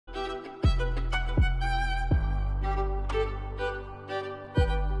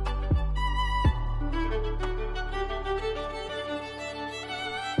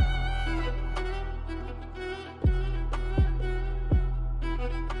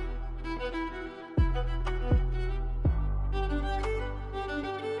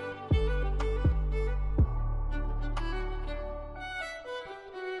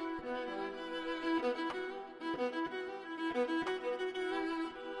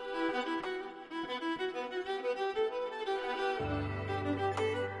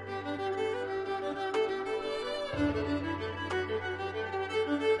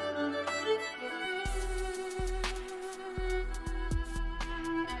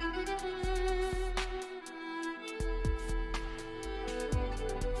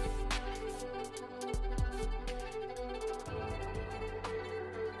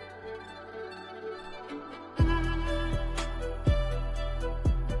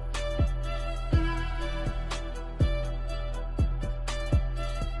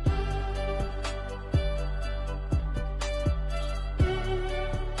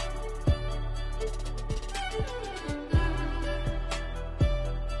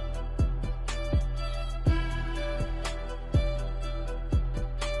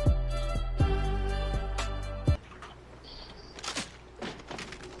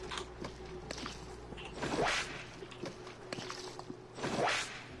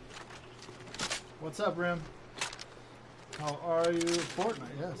What's up, Rim? How are you? Fortnite,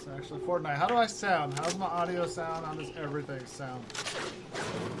 yes, actually, Fortnite. How do I sound? How's my audio sound? How does everything sound? I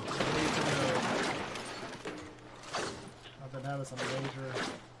need to know. I've been having some major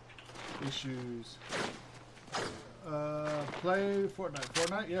issues. Play Fortnite.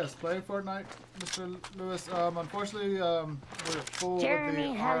 Fortnite? Yes, play Fortnite, Mr. Lewis. Unfortunately, we're full Jeremy,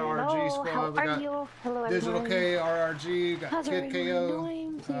 with the hello. RRG squad. How We are got you? Hello, Digital everyone. K, RRG, got How's Kid everyone KO,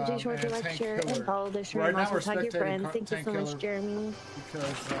 doing? Please be sure to and like, Tank share, Killer. and follow the stream. Right now Also we're tag your friends. spectating Thank you Tank so Killer much, Jeremy.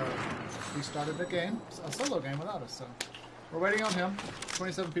 because he started a game, a solo game without us, so we're waiting on him.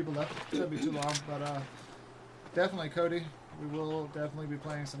 27 people left. Shouldn't be too long, but definitely, Cody, we will definitely be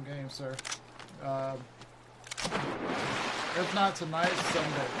playing some games, sir. If not tonight,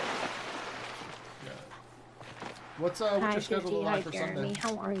 Sunday. Yeah. What's your schedule like for Jeremy. Sunday?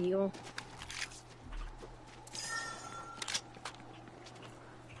 How are you?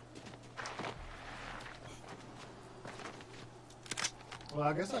 Well,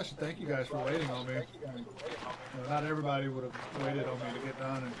 I guess I should thank you guys for waiting on me. You know, not everybody would have waited on me to get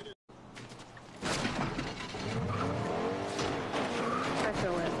done. And I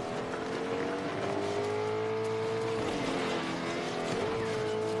feel it.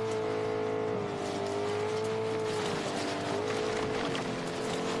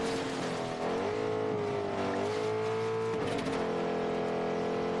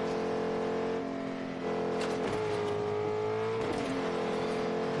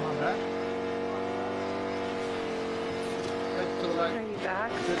 Are you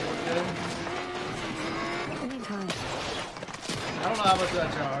back? Anytime. I don't know how much that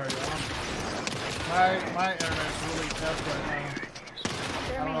y'all heard. My internet's really tough right now.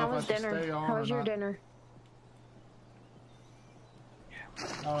 Jeremy, how was dinner? How was your dinner?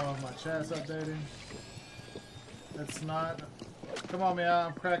 Oh, my chat's updating. It's not. Come on, man.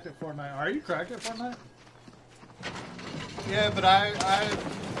 I'm cracked at Fortnite. Are you cracked at Fortnite? Yeah, but I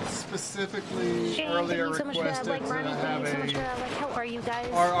specifically Shane, earlier thank you so requested much for that. to have Thank you so much for that. Like, how are you guys?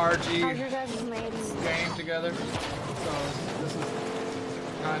 RRG How's your guys' nights? game together. So this is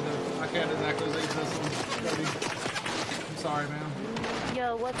kind of, I can't exactly leave this one, Cody. I'm sorry, man.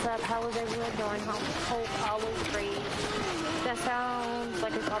 Yo, what's up? How is everyone doing? Hope all is great. That sounds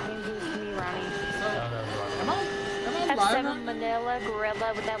like a talking to me, Ronnie. Am I live? F7 Manila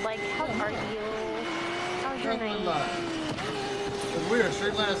Gorilla with that, like, how are you? How's your night? It's weird.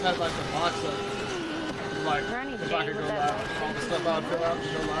 Streamlabs had like a box of like Ronnie if I could go live, all the stuff I'd fill out to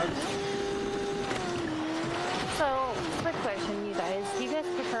go live. So, quick question, you guys. Do you guys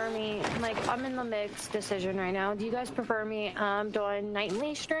prefer me, like, I'm in the mixed decision right now. Do you guys prefer me doing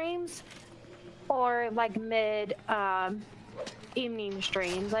nightly streams or like mid evening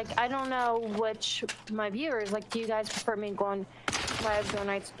streams? Like, I don't know which my viewers, like, do you guys prefer me going live during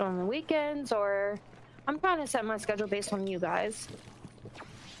nights during the weekends, or I'm trying to set my schedule based on you guys.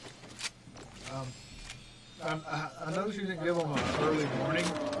 I noticed you didn't give them an early morning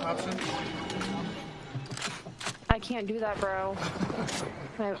option. I can't do that, bro.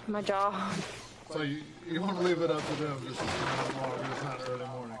 my job. So you want to leave it up to them, just it's not early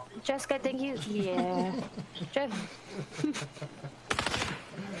morning. Jessica, thank you. Yeah.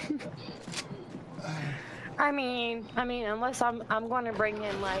 I mean, unless I'm going to bring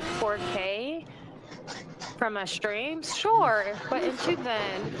in like 4K from a stream, sure. But until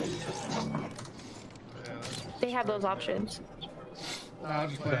then, they have those options. I'm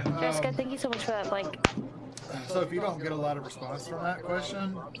just playing. Jessica, thank you so much for that. Like, so if you don't get a lot of response from that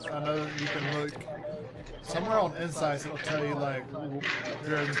question, I know that you can look somewhere on Insights. It'll tell you like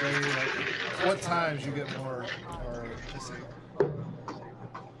during the day, like what times you get more, or let's see,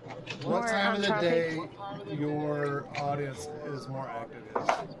 what time of the day your audience is more active is.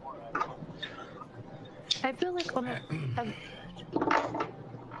 I feel like on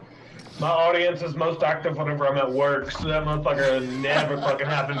my audience is most active whenever I'm at work, so that motherfucker never fucking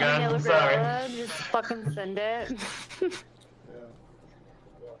happened, guys. I'm sorry. Just fucking send it.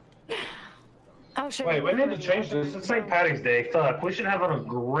 Oh, sure. Wait, we need to change this. It's St. Patty's Day. Fuck, we should have on a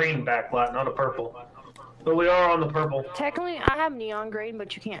green backlight, not a purple. But we are on the purple. Technically, I have neon green,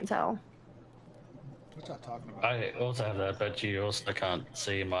 but you can't tell. What's that talking about? I also have that, but you also can't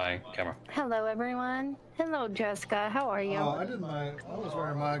see my camera. Hello, everyone. Hello, Jessica. How are you? Oh, I was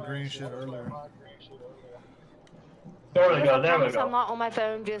wearing my green shit earlier. There we go, there we I'm go. not on my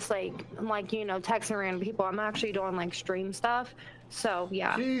phone just like, you know, texting random people. I'm actually doing like stream stuff. So,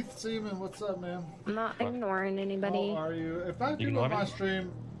 yeah. Keith Seaman, what's up, man? I'm not ignoring anybody. How are you? If I do on my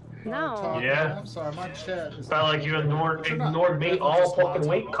stream, no. Yeah. I'm sorry, my chat is... Felt like you ignored me all fucking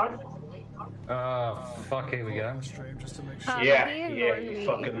week, cut. Fuck, here we go. Stream just to make sure. Yeah, He yeah, ignored you're me.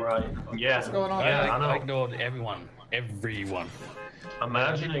 fucking right. Yeah, What's going on? yeah, I I know. ignored everyone. Everyone.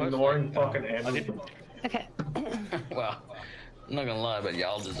 Imagine ignoring fucking Andrew. Okay. Well, I'm not gonna lie, but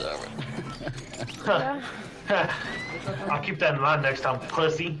y'all deserve it. Yeah. I'll keep that in mind next time,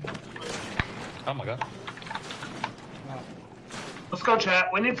 pussy. Oh my god. Let's go, chat.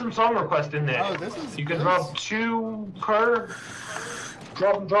 We need some song requests in there. Oh, this is. You can this- drop 2 per.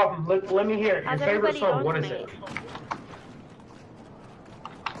 Drop them. Let me hear it. Your How's favorite everybody song, doing what is tonight? it?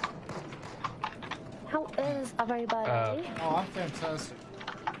 How is everybody? Oh, I'm fantastic.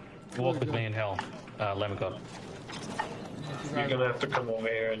 Walk with me in hell. Lemon God. You're gonna have to come over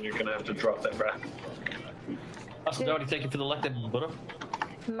here and you're gonna have to drop that rap. I said, already take you for the elected butter.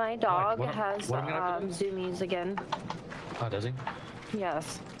 My dog what- has what am I gonna do? zoomies again. Oh, does he?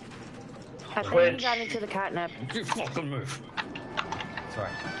 Yes. I think he Twitch. got into the catnip. You fucking move. Sorry.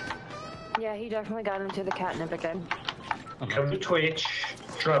 Yeah, he definitely got into the catnip again. I'm Come to Twitch,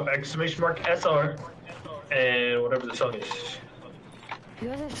 drop !SR, and whatever the song is. You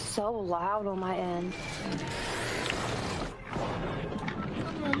guys are so loud on my end.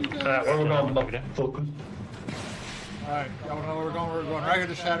 Alright, where we going, motherfucker? Alright, y'all know where we're going? We're going right here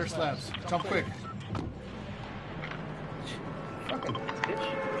to Shatter Slabs. Jump quick. fucking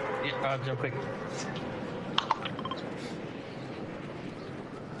bitch. Yeah, jump quick.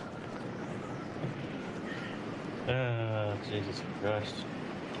 Jesus Christ.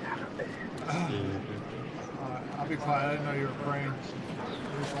 Alright, I'll be quiet. I didn't know you were praying.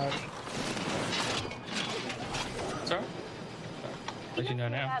 Be quiet. Sorry? Let you know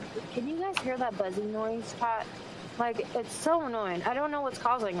now. Can you guys hear that buzzing noise, Pat? Like, it's so annoying. I don't know what's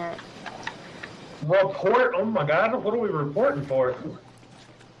causing it. Report? Oh my god, what are we reporting for?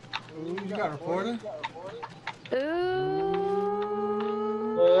 Ooh, you got reported? Ooh.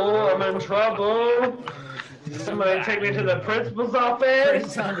 Oh, I'm in trouble. Somebody take me to the principal's office.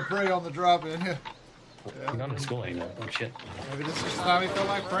 It's time to pray on the drop in. Yeah. You're not in school anymore. Oh shit. Maybe this is time we feel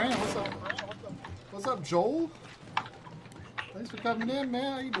like praying. What's up? What's up, Joel? Thanks for coming in,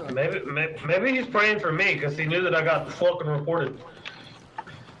 man. How you doing? Maybe he's praying for me because he knew that I got fucking reported.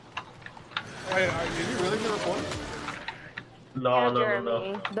 Wait, did you really get reported? No, no, no, Jeremy,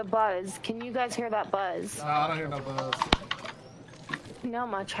 no. the buzz. Can you guys hear that buzz? Nah, I don't hear no buzz. No,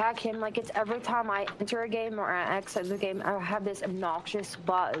 my chat cam, like, it's every time I enter a game or I exit the game, I have this obnoxious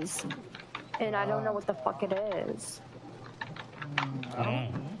buzz. And I don't know what the fuck it is.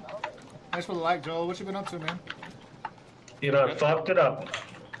 Thanks for the like, Joel. What you been up to, man? You know, I fucked it up.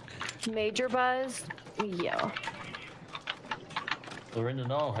 Major buzz? Yeah. Lorinda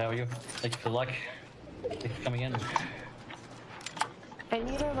Knoll, how are you? Thank you for the like. Thank you for coming in. I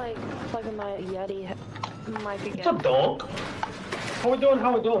need to, like, plug in my Yeti mic again. What's up, dog? How we doing,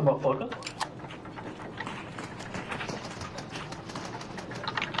 motherfucker?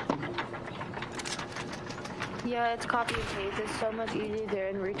 Yeah, it's copy and paste. It's so much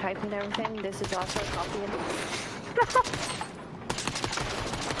easier than retyping everything. This is also copy and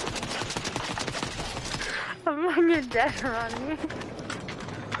I'm fucking dead on me.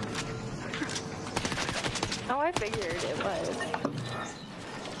 Oh, I figured it was.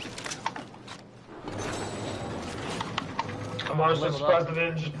 I'm honestly surprised I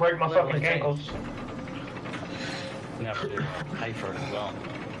didn't just break my fucking ankles. You have to pay for it as well.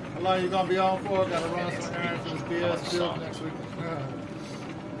 How long you gonna be on for? Gotta run some errands for this BS build next week.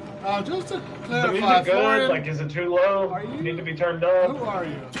 Just to The clarify, music good? Florian, Like, is it too low? Are you- Need to be turned who up? are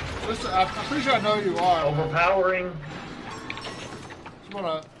you? I'm pretty sure I know who you are. man. Overpowering? Just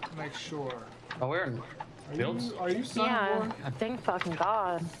wanna make sure. Oh, we're in builds? Are you son Yeah, born? thank fucking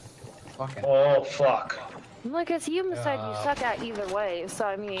God. Fucking Oh, fuck. Look, it's you said you suck at either way, so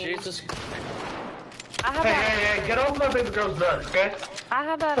I mean, Jesus. I have Hey, that. hey, hey, get off my baby girl's nuts, okay? I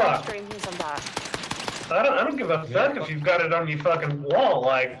have that on Fuck. stream. He's on that. I don't give a fuck if you've got it on your fucking wall,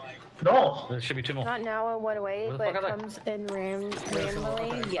 like, no. There should be two more. Not now in one way, Where the but it fuck are they? comes in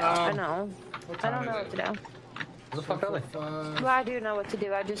randomly. Yeah, I know. What I time don't know is what to do. Where the fuck are they? Well, I do know what to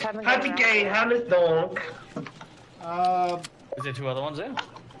do. I just haven't. Happy gotten gay, around to it. Hannes donk. Is there two other ones there?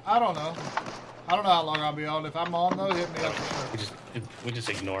 I don't know. I don't know how long I'll be on. If I'm on though, hit me up for sure. We're just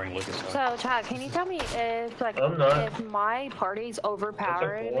ignoring Lucas. So, Chad, can you tell me if I'm not. if my party's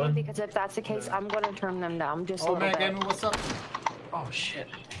overpowering me? one. Because if that's the case, I'm gonna turn them down just a Oh little man, bit. Gaming, what's up? Oh shit.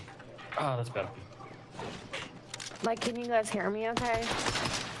 Oh, that's better. Like, can you guys hear me? Okay.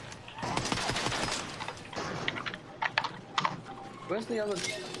 Where's the other?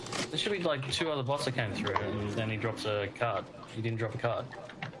 There should be like two other bots that came through, and then he drops a card. He didn't drop a card,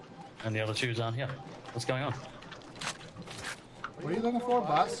 and the other twos aren't here. What's going on? What are you looking for?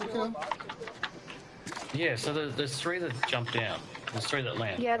 Bots to kill? Yeah, so there's 3 that jump down. There's 3 that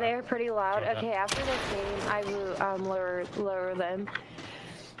land. Yeah, they are pretty loud. Drop Okay, down. after this game, I will lower them.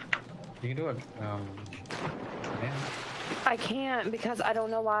 You can do it. Yeah. I can't because I don't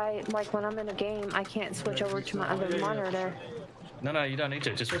know why. Like when I'm in a game, I can't switch over to my other monitor. No, you don't need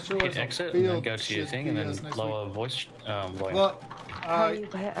to. Just What's yours hit on exit and then field go to your shit thing and BS then next lower voice volume. Well, How do you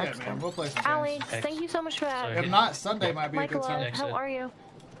hit yeah, exit? man, we'll play some games. Alex, thank you so much for that. So If not, Sunday might be a good Michael, time. Exit. how are you?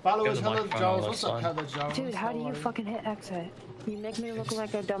 Follow Go us, to the Heather microphone on Jones. the What's left up, side. Heather Jones? Dude, how do are you fucking hit exit? You make me look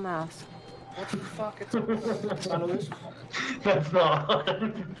like a dumbass. What the fuck? It's follow us. That's not.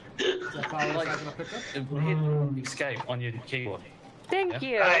 Is that follow us Like- not gonna pick up? Hit escape on your keyboard. Thank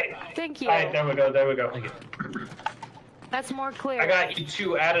you. Alright. Thank you. Alright, there we go. There we go. Okay. That's more clear. I got you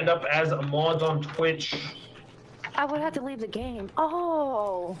 2 added up as mods on Twitch. I would have to leave the game.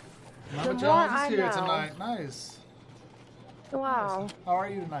 Oh, Mama The more Jones I is here know. tonight. Nice. wow. How are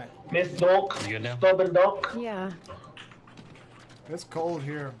you tonight? Miss Doc, You good now? Stubborn Doc. Yeah. It's cold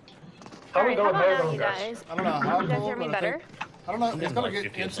here. How we Alright, how doing about there, now, though, you guys? guys? I don't know how You guys cold, hear me but I better? think- I don't know. It's I'm gonna like get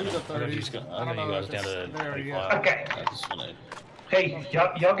 50 or into the something. I got 30s. you I don't know guys if down it's to there 25. yet. Okay. I just wanna... Hey,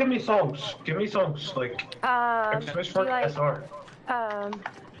 y'all give me songs. Give me songs like Do you like SR. on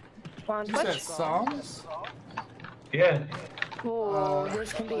You said Twitch? songs? Yeah. Oh,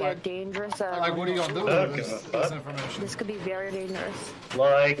 this can be a like- dangerous. Like, what are you gonna do Okay. with this information? This could be very dangerous.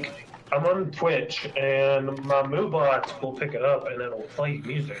 Like, I'm on Twitch and my Moobot will pick it up and it'll play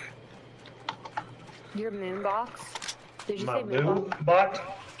music. Your moonbox? Did you My say moonbox? Moobot?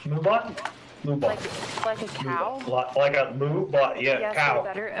 Moobot? Moobot. Like a cow? Like a Moobot, yeah, Yeah, cow. so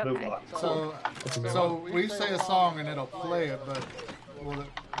better? Okay. Moobot. So we say a song and it'll play it, but will it?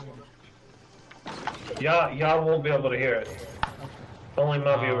 Y'all won't be able to hear it. Only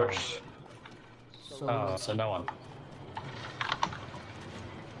my viewers. So, so no one.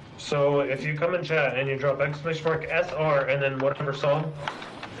 So if you come in chat and you drop !SR and then whatever song,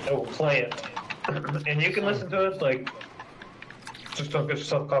 it will play it. And you can listen to it, like, just don't get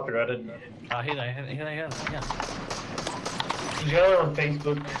yourself copyrighted. Here they are. Yeah. Yell on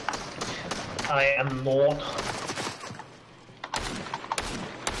Facebook. I am not.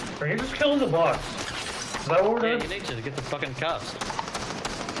 Are you just killing the box? Is that what we're Yeah, doing? you need to get the fucking cards.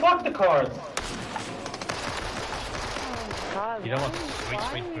 Fuck the card. God, You don't want why-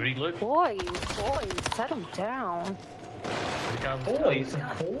 sweet booty loot? Boys, settle down. The cards.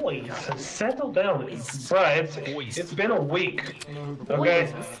 Boys, settle down. Bruh, Boys. it's been a week. I know who the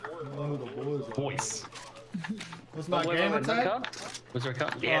Okay? boys are. I know who the boys are. Boys. What's my Wait, gamer no tag? card? Was there a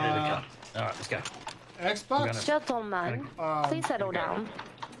card? Yeah, there's a card. Alright, let's go. Xbox? Gentlemen, please settle okay. down.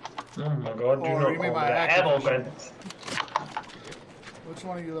 Oh my god, do Or not you mean call my me that. Activision? Arrogant. Which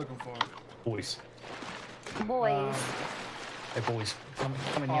one are you looking for? Boys. Boys, Hey, boys. Come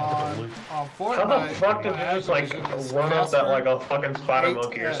in here. On, Loot. on How Fortnite, the fuck did you my just like Activision is run up that Casper. like a fucking spider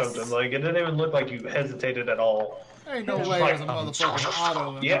monkey or 8S. something? Like it didn't even look like you hesitated at all. Ain't no Just way like, there's a motherfucking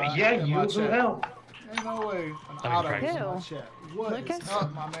auto in Yeah, my, yeah, in my you chat. hell. Ain't no way an mean, auto practice. is in my Ew. chat. What Look is at-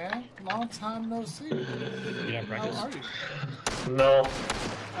 up, my man? Long time no see. You don't How practice? are you? No.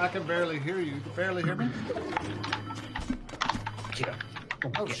 I can barely hear you. You can barely hear me? Get up.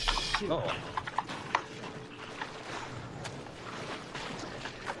 Oh, get. shit. Oh.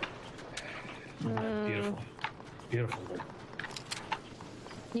 Beautiful. Beautiful.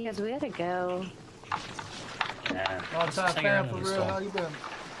 you guys, we gotta go. Long time fan for real. How you been?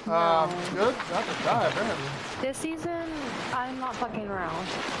 Good. I could die, apparently. This season, I'm not fucking around.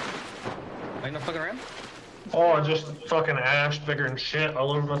 Are you not fucking around? Oh, I just fucking ash bigger and shit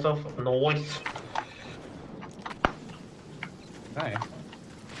all over myself. Noise. Hey.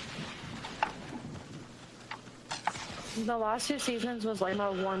 The last 2 seasons was like my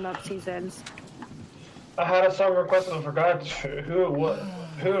warm-up seasons. I had a song requested. I forgot who it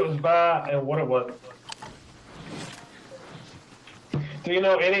was by, and what it was. Do you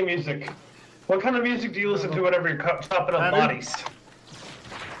know any music? What kind of music do you listen to whenever you're chopping up Abby? bodies?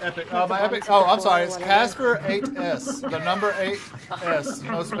 Epic. Oh, my epic. Oh, I'm sorry. It's Casper 8S. The number 8S.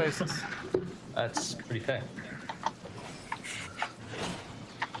 No spaces. That's pretty fair.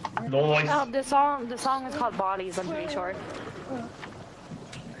 Noise. Oh, the song is called Bodies, I'm pretty sure.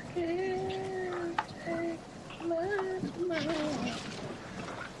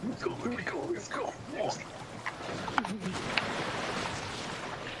 Let's go.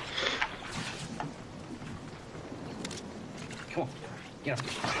 Come on. Yeah.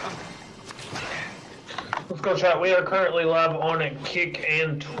 Let's go, chat. We are currently live on a Kick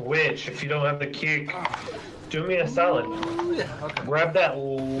and Twitch. If you don't have the Kick, do me a solid. Okay. Grab that. There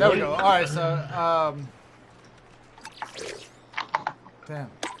we link. go. All right, so, damn.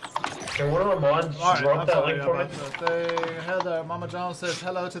 Can one of the mods All right, drop I'm that sorry link for me? about that. They, Heather, Mama John says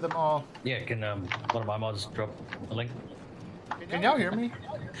hello to them all. Yeah, can one of my mods drop a link? Can y'all hear me?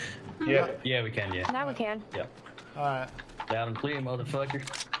 Yeah. Yeah, we can. Yeah. Now we can. Yeah. All right. Loud and clear, motherfucker.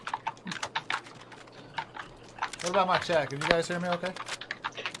 What about my chat? Can you guys hear me okay?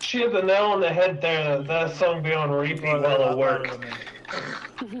 She hit the nail on the head there. That song be on repeat while at work.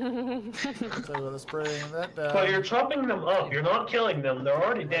 So let's bring that down. But you're chopping them up. You're not killing them. They're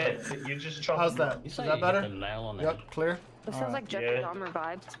already dead. You just chop How's them that? up. You Is say that you better? hit the nail on the Yep, clear. This sounds like Jeffrey Yeah. Dahmer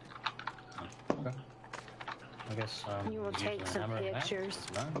vibes. Okay. I guess You will using take a some hammer and that? pictures.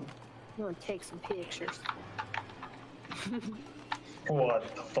 No. You want to take some pictures.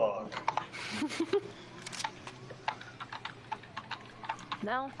 What the fuck?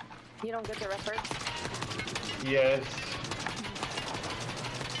 No? You don't get the reference? Yes.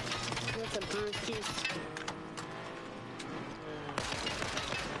 What's a brewskis?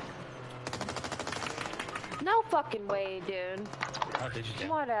 No fucking way, dude. Oh, did you?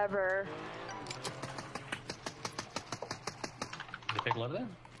 Whatever. The people over there?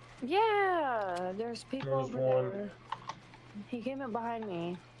 Yeah, there's people There's over one. there. He came in behind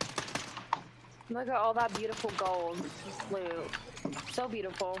me. Look at all that beautiful gold loot. So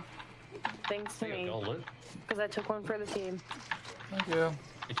beautiful. Thanks to You got me. gold loot. Because I took one for the team. Thank you.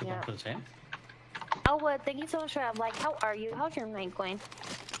 You took Yeah. one for the team? Oh, thank you so much for that. Like, how are you? How's your night going?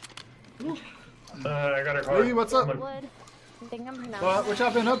 I got a card. Hey, what's up? Wood. I think I'm pronouncing Well, that. what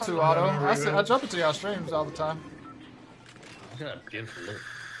y'all been up to, Otto? I jump into y'all streams all the time. Look at that beautiful loot.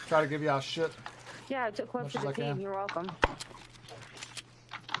 Try to give y'all shit. Yeah, I took one Much for as the I team. can. You're welcome.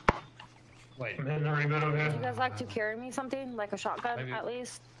 Wait, I'm hitting the reboot over You here. guys like to carry me something? Like a shotgun, Maybe- at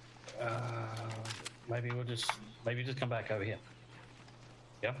least? maybe we'll just come back over here.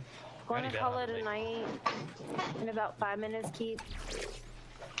 Yeah. Going to Ready, call Ben, it a night in about 5 minutes. Keep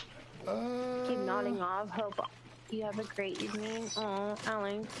nodding off. Hope you have a great evening. Oh,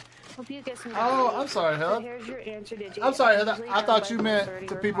 Alex. Hope you get some. Oh, sleep. I'm sorry, So Heather. here's your answer, did you? I'm sorry, Heather. Usually I done thought by you meant 4:30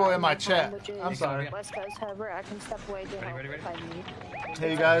 the or people in 5 my home, chat. which is I'm sorry. West Coast, however, I can step away to help ready? if I need. Hey,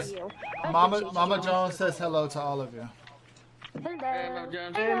 you It's guys. up to you. I Mama appreciate Mama you. Jones says hello to all of you. Hello.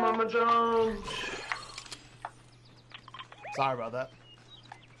 Hey, Mama Jones. Sorry about that.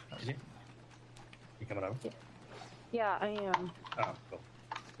 Did you? You coming over? Yeah, I am. Oh, cool.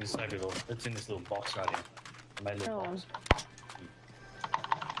 It's in this little box right here. I made a little Oh. box.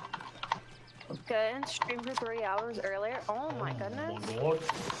 Good. Streamed for 3 hours earlier. Oh my goodness. What?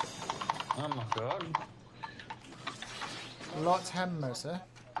 Oh my god. Lots have mercy.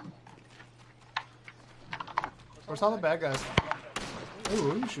 Where's all the bad guys? Ooh,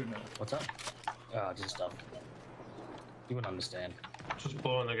 who are you shooting at? What's up? Ah, just stuff. You wouldn't understand. Just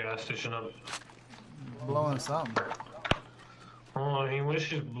blowing the gas station up. Blowing something. Oh, he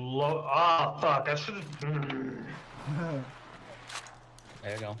wishes blow. Ah, fuck. I should have.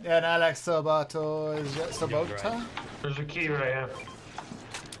 There you go. Yeah, and Alex Sabato is Sabota? right. There's a key right here.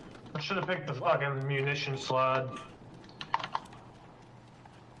 I should have picked the fucking munition slide.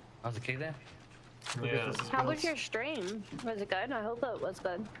 How's the key there? Yeah. How was your stream? Was it good? I hope it was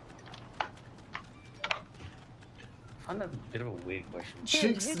good. I have a bit of a weird question. Cheek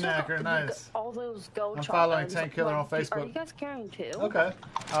Dude, who took snacker, nice. all those gold I'm following shotguns? Tank Killer on Are Facebook. you guys carrying two? Okay.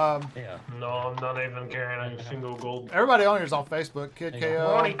 Yeah. No, I'm not even carrying a single gold. Everybody on here's on Facebook. Kid There you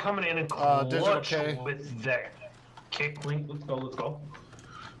go. Ronnie KO. coming in and Digital clutch K. with that kick link. Let's go, let's go.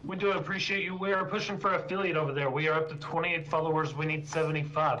 We do appreciate you. We are pushing for affiliate over there. We are up to 28 followers. We need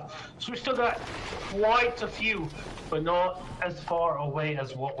 75. So we still got quite a few, but not as far away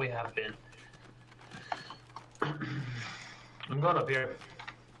as what we have been. I'm going up here.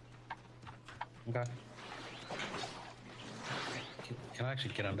 Okay. Can I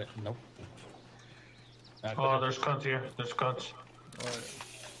actually get under? Nope. Oh, there's cunts here. There's cunts.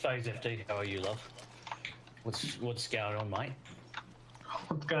 Phase FD, how are you, love? What's going on, mate?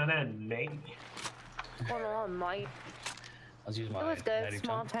 What's going on, mate? Hold on, Mike. I was using my It was good. native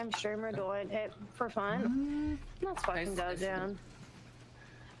Small tongue. time streamer doing it for fun. Let's fucking go down.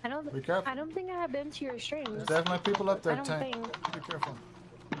 Be I careful. don't think I have been to your streams. There's definitely people up I there, don't Tank. think. Be careful.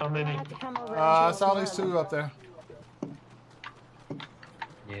 How I many? had to come over. I saw these two up there.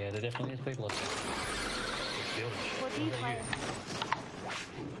 Yeah, there definitely is people up there. Good building. What do you play?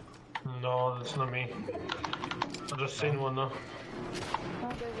 No, that's not me. I just seen one though. Oh,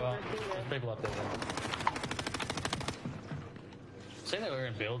 there's Well, a there's repeater. people up there. Seeing that we're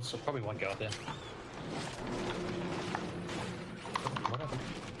in builds, so probably won't go up there. What happened?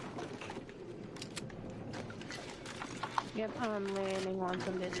 Yep, I'm landing on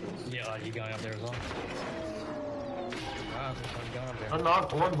some bitches. Yeah, are you going up there as well? What's going on there? I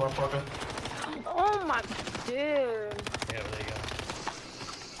knocked one, motherfucker. Oh my dude. Yeah, there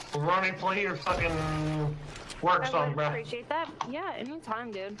you go. Ronnie, play your fucking work I song, would bro. appreciate that. Yeah,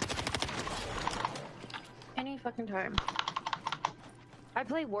 anytime, dude. Any fucking time. I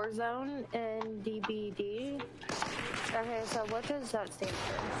play Warzone and DBD. Okay, so what does that stand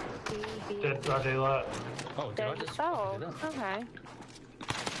for? DBD. Dead by Daylight. Oh, did I just Oh, do that? okay.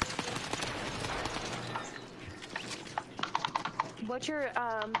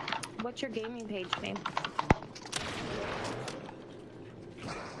 What's your gaming page name?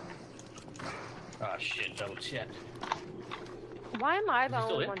 Ah, shit, double check. Why am I Is the he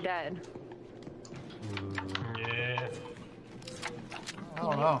still only there? one dead? Yeah. I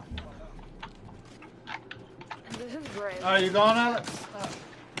don't know. This is great. You going, Alex?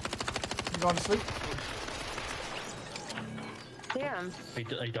 You going to sleep? Damn. He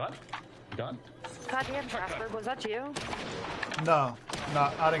died? He died? Goddamn, Jasper, was that you? No,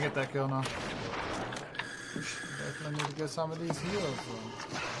 I didn't get that kill. No. Definitely need to get some of these heals.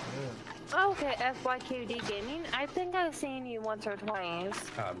 Yeah. Okay, FYQD Gaming. I think I've seen you once or twice.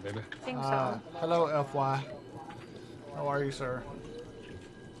 Ah, baby. I think so. Hello, FY. How are you, sir?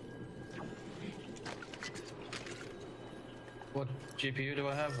 What GPU do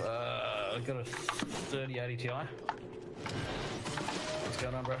I have? I got a 3080 Ti. What's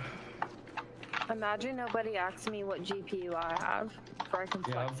going on, bro? Imagine nobody asks me what GPU I have, before I can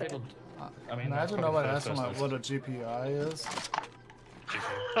Yeah, flex it. people. I mean, Imagine that's probably nobody the asking first like person what a GPI is.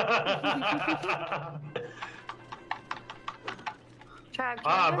 Chad, can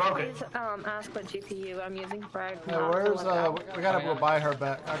Ah, you broke please it. Ask what GPU I'm using for Hey, where's we gotta go buy her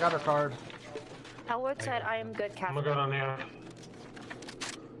back. I got her card. Elwood said I am good, I'm gonna Catherine. go down here.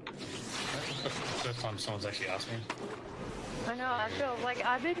 That's the first time someone's actually asked me. I know, I feel like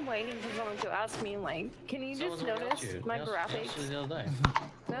I've been waiting for someone to ask me, like, can you just Someone's already asked notice you. my They asked graphics? you the other day.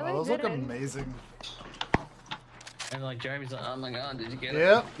 No, Oh, they those look didn't. amazing. And like Jeremy's like, oh my god, did you get it?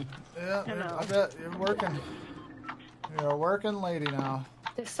 Yep. Yeah, I know. I bet you're working. You're a working lady now.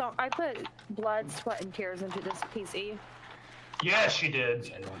 This song, I put blood, sweat, and tears into this PC. Yes, she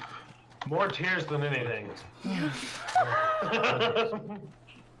did. More tears than anything.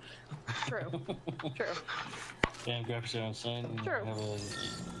 True. True. Damn, graphics are insane. True. Have a-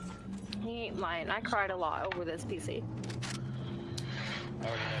 He ain't lying. I cried a lot over this PC. I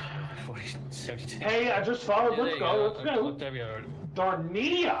already know. 40, 72. Hey, I just followed. Yeah, Let's there you go. Let's go. Octavia already.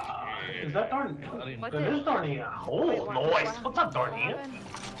 Darnia. Is that I Darnia? didn't- What That the- is Darnia. Oh, Wait, what- nice. what- What's up, what Darnia?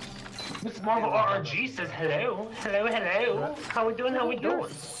 happened? Miss Marvel RRG says hello. Hello, hello. How we doing? How we You're doing?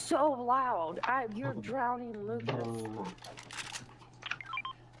 so loud. You're drowning Lucas.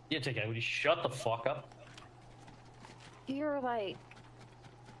 Yeah, take it. Would you shut the fuck up? You're like...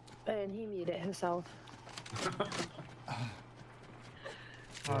 And he muted himself.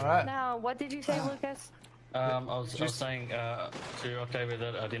 All right. Now, what did you say, Lucas? I was saying to Octavia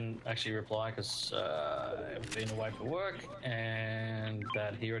that I didn't actually reply because I've been away for work and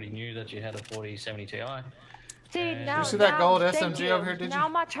that he already knew that you had a 4070 Ti. Dude, And- now, You see that now- gold thank SMG you. over here, did you? Now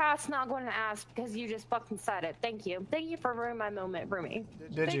my chat's not going to ask because you just fucking said it. Thank you. Thank you for ruining my moment for me.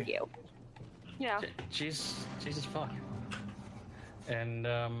 Did Thank you. Yeah. Jesus fuck. And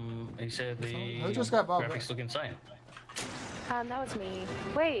he said the Who just got Bob graphics back? look insane. That was me.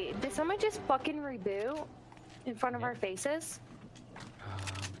 Wait, did someone just fucking reboot in front of Yeah. our faces?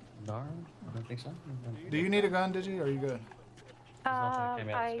 No, I don't think so. Do you need a gun, did you? Or are you good? nothing that came out of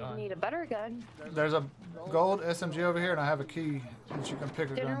the I sky. need a better gun. There's a gold SMG over here, and I have a key that you can pick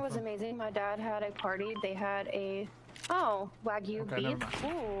a Dinner gun was from. amazing. My dad had a party. They had a Wagyu Okay, never beef.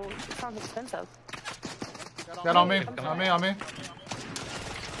 Ooh, sounds expensive. Got on me. I'm On me. On me.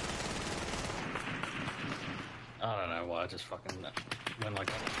 I don't know why I just fucking went like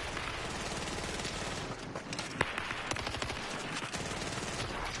that.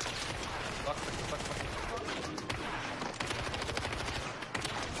 Fuck.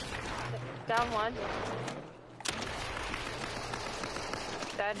 Down one.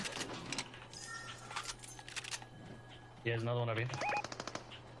 Dead. Yeah, there's another one over here.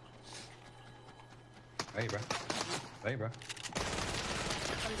 Hey, bro. Hey, bro.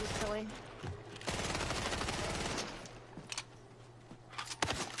 I'm just killing.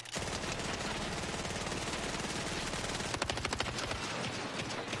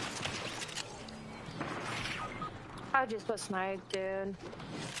 I just was sniped, dude.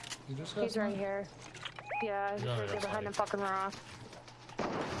 You just got He's right some? here. Yeah, he's No, right no, there no, behind the sorry. fucking rock.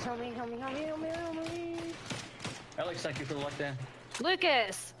 Help me, help me, help me, help me, help me. Alex, thank you for the lockdown.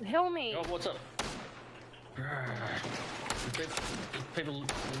 Lucas, help me. Oh, what's up? People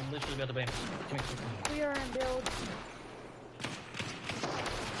literally about to be. Come here. We are in build.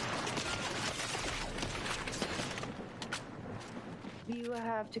 you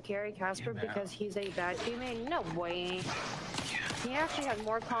have to carry Casper because he's a bad teammate? No way. He actually has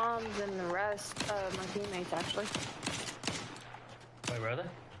more comms than the rest of my teammates, actually. Wait, where are they?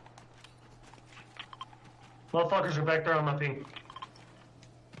 Motherfuckers are back there on my ping.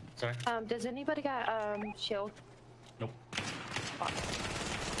 Sorry? Does anybody got, shield? Nope. Fuck.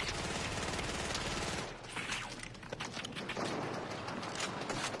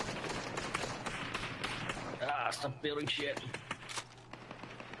 Stop building shit.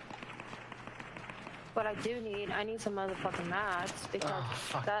 What I need some motherfucking mats because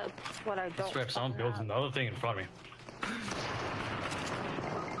fuck. that's what I don't. Strap, someone builds have. another thing in front of me.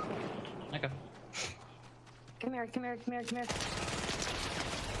 Okay. Come here.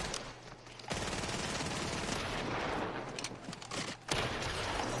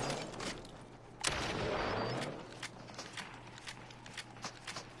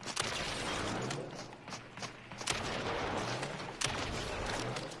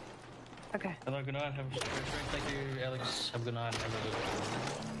 Okay. Hello, good night. Have a good night. Thank you, Alex. Have a good night. Have a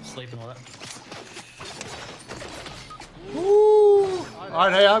good sleep and all that. Woo!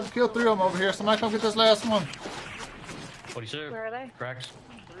 Alright, hey, I've killed 3 of them over here. Somebody come get this last one. What do you say? Where are they? Cracks.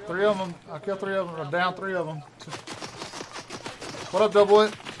 3 of them. I killed 3 of them. Or down 3 of them. What up, Double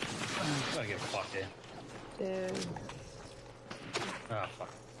It? Gotta get fucked in. Dude. Ah, fuck.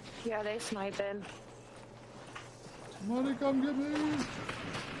 Yeah, they sniping. Somebody come get me.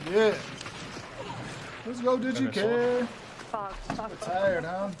 Yeah. Let's go, did you Grab that care? Fuck. Tired,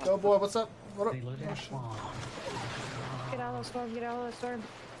 huh? Go, boy, what's up? What up? Hey, look at that. Come on. Get out of the storm.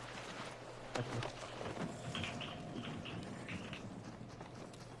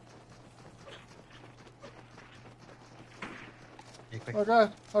 Hey, quick.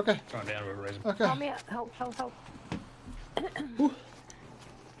 Okay. Throw it down with a razor. Okay. Help me out. Help. Whew.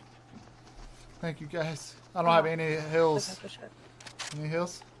 Thank you, guys. I don't have any hills. Any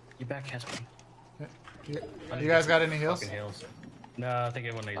hills? You back, Casper. You guys got any hills? Fucking hills. No, I think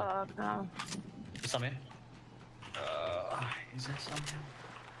everyone needs it. No. Some here. Is there some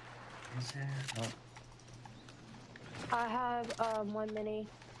here? Is there? No. I have 1 mini.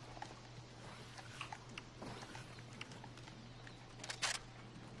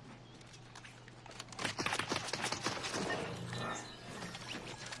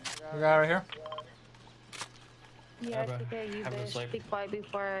 You got right here? Yes, Have a- okay, you have a bitch. sleep. Be quiet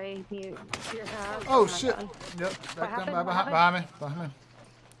before I mute your house. Oh, my shit. God. Yep. Back happened? down, What behind me.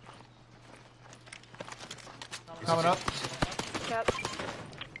 Coming up. Yep.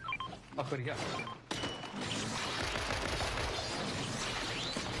 Oh, where'd he go?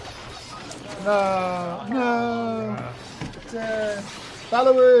 No. Uh,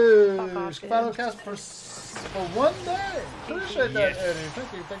 Followers. Fuck off, Follow dude. cast for 1 day. Appreciate that, Yes. Eddie.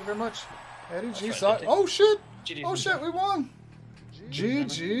 Thank you very much. Eddie G. right, Sorry. Eddie. Oh, shit. GG's Oh, shit. We won.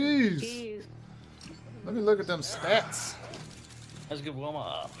 GG's. Jeez. Let me look at them stats. that's a good warm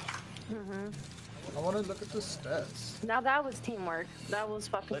up. I want to look at the stats. Now that was teamwork. That was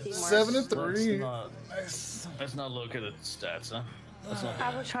fucking Let's- teamwork. 7 and 3. Let's Nice. let's not look at the stats, huh? Let's not do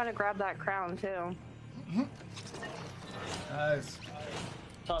I that. was trying to grab that crown too. Nice.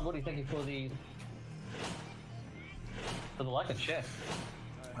 Tom, what are you thinking for the like and share?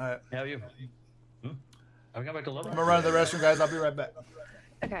 All right. How are you? Have we gone back to level? I'm going to run to the restroom, guys. I'll be right back.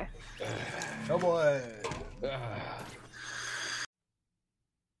 Okay. Oh, boy.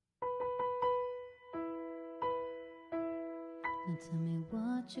 Now tell me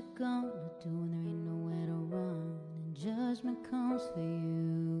what you gonna do when there ain't nowhere to run and judgment comes for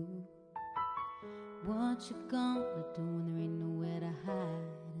you. What you gonna do when there ain't nowhere to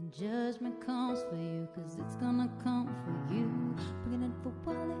hide and judgment comes for you? Cause it's gonna come for you. Bringing it for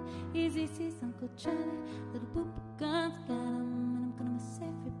Wally, Easy sees Uncle Charlie. Little pooper guns got him, and I'm gonna miss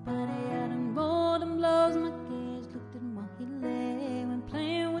everybody out and roll them blows. My gauge looked at him while he lay when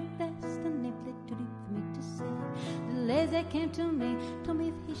playing with destiny. Played too deep for me to say. The delays that came to me told me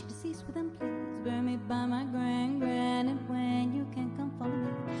if he should cease with them, please bury me by my granddad. When you can come follow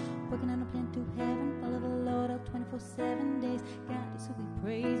me, working on a plan to heaven, follow the Lord out 24/7 days. God is who we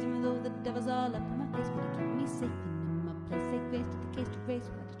praise, even though the devil's all up in my face, but he keep me safe and in my place. Say grace to the case to race,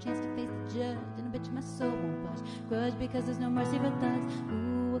 without a chance to face the judge, and a bitch my soul won't budge. Grudge because there's no mercy for thugs.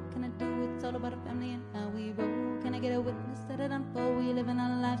 Ooh, what can I do? It's all about a family and how we roll. Can I get a witness that it unfold? We living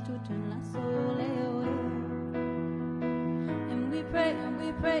our lives to eternal our soul. And we pray and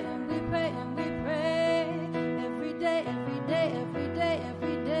we pray and we pray and we pray every day, every day, every day,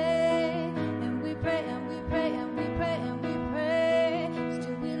 every day. And we pray and we pray and we pray and we pray.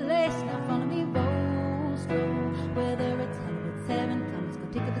 Still we lace, now follow me, roll slow. Whether it's hell or it's heaven, come let's go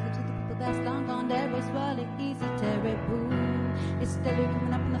take a look at the people that's long gone. That was really easy, terrible. It's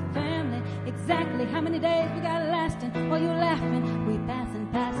coming up in the family. Exactly how many days we got lasting? While you laughing, we passing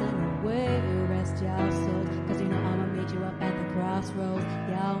away. Rest y'all souls, cause you know I'ma meet you up at the crossroads.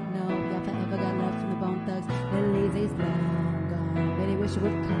 Y'all know y'all forever got love from the Bone Thugs. Lil Easy's long gone, really wish you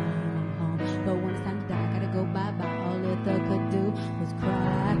would come home. But when it's time to die, gotta go bye-bye. All Lil Thug could do was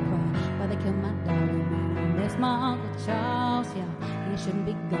cry. While they killed my dog, man, I miss my Uncle Charles, yeah. And he shouldn't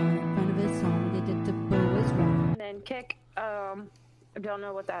be gone in front of his home. They did to Boo is wrong. And then kick, I don't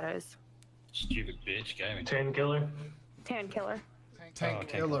know what that is. Stupid bitch gaming. Tan killer. Tan killer. Tank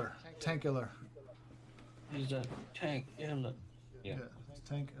killer. Tank killer. He's a tank killer. Yeah. Yeah, it's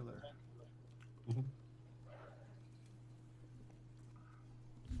tank killer. Mhm.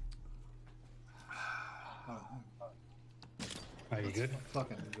 Are you good?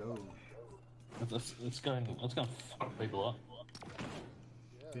 Fucking go. Let's go and fuck people up.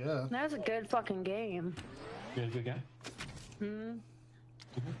 Yeah. That was a good fucking game. You had a good game? Hmm.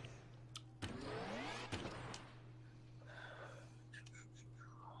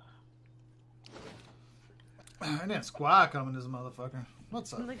 And then squad coming this motherfucker.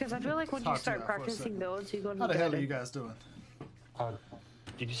 What's up? Because I feel like when you Talk to start that for a practicing second. builds, you go How the hell are good. you guys doing?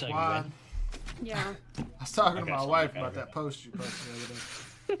 Did you say you Squad. win? Yeah. I was talking Okay, to my so wife okay, about okay. that post you posted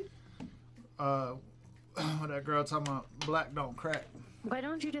the other day. When that girl talking about black don't crack. Why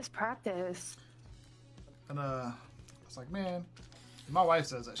don't you just practice? And I was like, man, my wife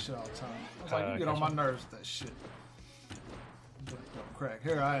says that shit all the time. I was like, you get on my nerves with that shit. Black don't crack.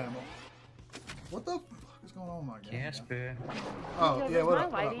 Here I am. What the fuck is going on, my guy? Casper. Oh, Is yeah, what my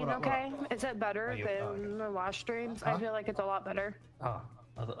up, what up, lighting what up, what up? okay? Is it better Are you than the last streams? Huh? I feel like it's a lot better. Oh,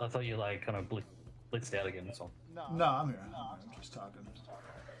 I thought you like kind of blitzed out again or something. No, I'm here. I'm just talking.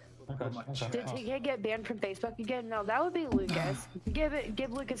 Okay. With my Okay. chat. Did he get banned from Facebook again? No, that would be Lucas.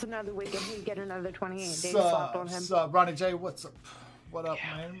 Give Lucas another week and he'd get another 28 days slapped on him. Sup, Ronnie J, what's up? What up,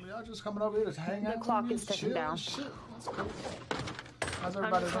 man? Y'all just coming over here to hang out? The clock with me, is ticking chill, down. Shit. That's cool. How's I'm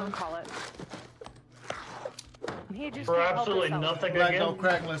everybody just gonna doing? call it. He just For can't help absolutely himself. nothing Black again. don't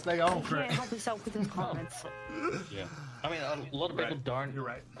crack unless they own He crack. can't help himself with his comments. Yeah. I mean, a lot of people Right. don't You're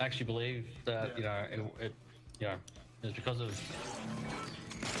right. actually believe that Yeah. it it's because of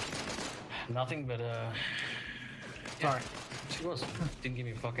nothing but Sorry. she was didn't give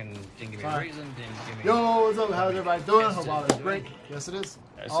me a Sorry. reason, didn't give me. Yo, what's up? How's everybody doing? It's Hope just all is doing- great. Yes, it is.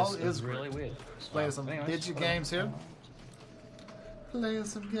 It's All just is really great. weird. Playing some Anyways, digi games here. Playing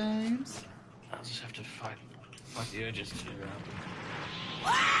some games. I just have to fight the urges to.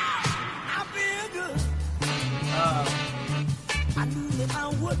 I feel good. Uh, I knew that I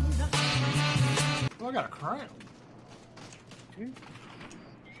wouldn't. oh, I got a crown.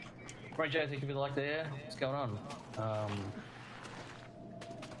 Right, Jay, think of it like there. What's going on?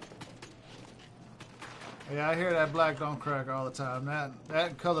 Yeah, I hear that black don't crack all the time. That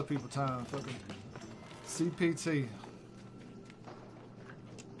and color people time. Fucking CPT.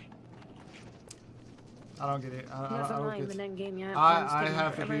 I don't get it. I Yes, I'm don't not get even in game yet. I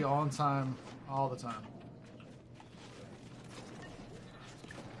have to be on time all the time.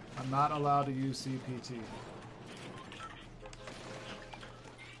 I'm not allowed to use CPT.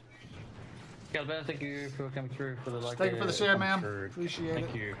 Galvan, thank you for coming through for the like. Thank you for the share, coming ma'am. through. Appreciate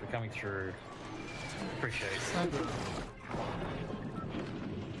Thank it. you for coming through. Appreciate it. Thank you.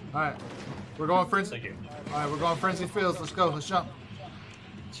 All right, we're going frenzy. Thank you. All right, we're going frenzy fields. Let's go. Let's jump.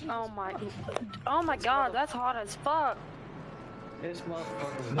 Oh my god, that's hot as fuck. This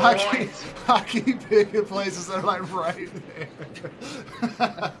motherfucker was I keep picking places that are like right there.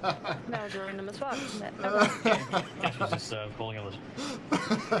 That was random as fuck. Cash was just falling on the.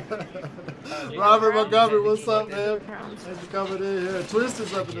 Robert Montgomery, what's up, Like man? crowns. Thanks for coming in here.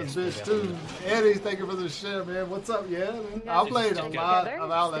 Twisted's up in this bitch too. Eddie, thank you for the share, man. What's up, yeah? Man? You I guys played a stick lot together,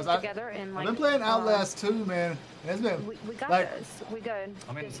 of Outlast. stick together and, I've like, been playing Outlast 2, man. It's been We got like this. We good.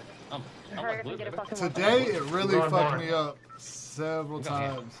 I mean, Just I'm hurry like up blue, and get a baby. fucking weapon. today. It really Going fucked hard. me up several We got you.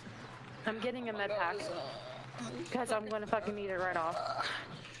 times. I'm getting a med pack because I'm gonna fucking need it right off.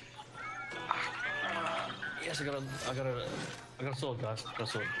 Yes, I got a sword, guys. Got a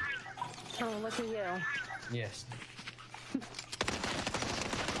sword. Oh, look at you. Yes.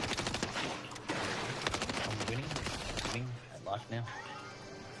 I'm winning at life now.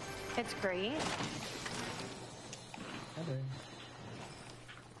 It's great. Okay.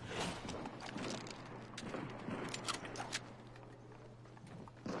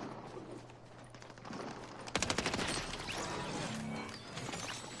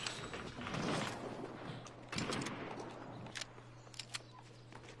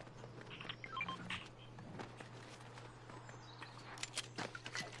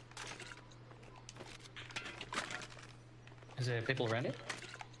 Is there people around here?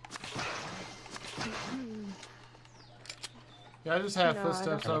 Yeah, I just have No,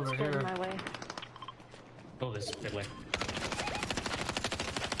 footsteps I don't over think it's here. going my way. Oh, there's people here.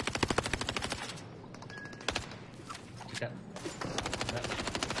 That. That.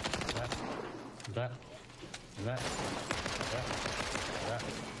 That. That. That. That.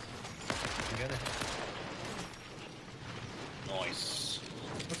 Together. Nice.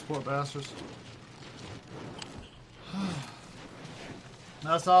 Those poor bastards.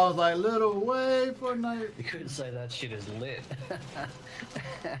 That's all I was like, little way for night. You couldn't say that shit is lit.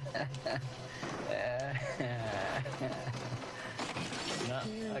 No,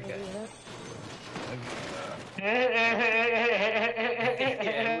 okay.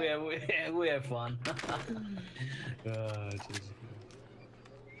 Yeah, we have fun. Jesus.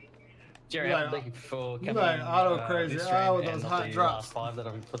 Jerry, You I'm like- thank you for you coming like in, auto crazy. this Oh, stream with and those not hot the drops. last 5 that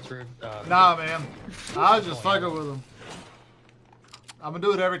I've put through. Nah, man. I was just fucking with them. I'm gonna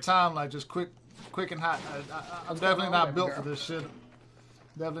do it every time, like just quick and hot. I'm definitely not built for this shit.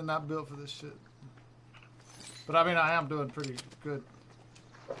 Definitely not built for this shit. But I mean, I am doing pretty good.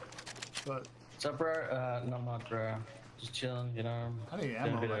 But What's up, bro? Not much, bro. Just chilling, you know. I need Doing a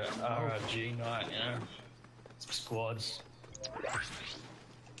ammo. bit Like, of RRG night, you know. Some squads.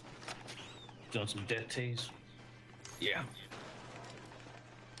 Doing some death teas. Yeah.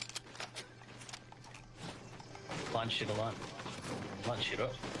 Line shit a lot. Line shit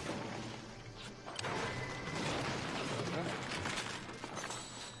up.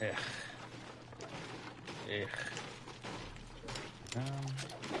 Yeah. Yeah.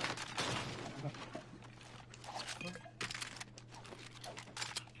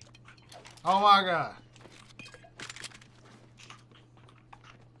 oh my god.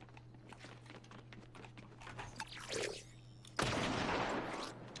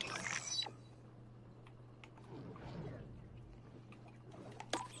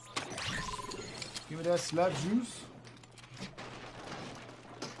 Give me that slap juice.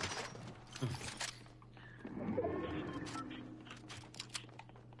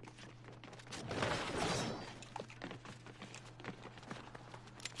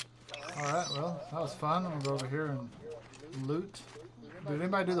 Alright, well, that was fun. I'm gonna go over here and loot. Did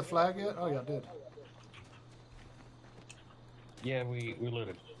anybody do the flag yet? Oh, yeah, I did. Yeah, we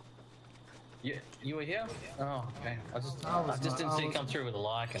looted. Yeah, you were here? Oh, okay. I just not- didn't I see it was- come through with a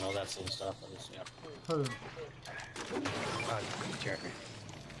like and all that sort of stuff. I just, yeah. Who? Jeremy.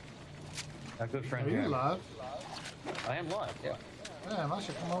 Our good friend Are you Jeremy. live? I am live, yeah. Damn, I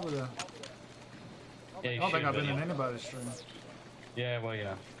should come over there. Yeah, I you don't think should, I've been but in yeah. anybody's stream. Yeah, well, you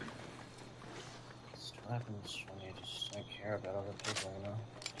know. What happens when you just don't care about other people, you know?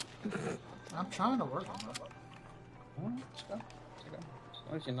 I'm trying to work on that. Well, let's go. Let's go. As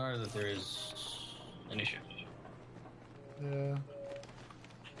long as you know that there is an issue. Yeah. Yeah,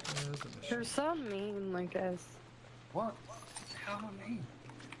 that's an issue. You're so mean, Lucas. What? How am I mean?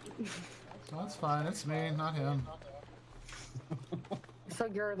 That's fine. It's me, not him. So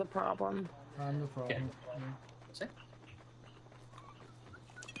you're the problem. I'm the problem. See?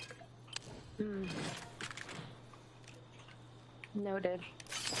 Noted.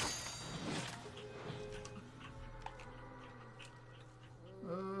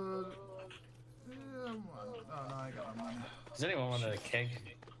 Yeah, oh, no, I got my money. Does anyone want a keg?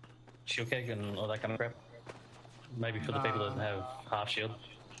 Shield keg and all that kind of crap? Maybe for the people that have half shield.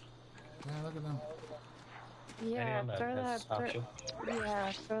 Yeah, look at them. Yeah, Anyone that throw has that. half shield?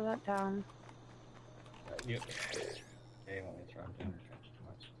 Yeah, throw that down. You. Yeah, you want me to throw it down?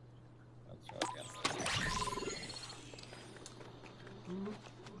 Let's throw it down.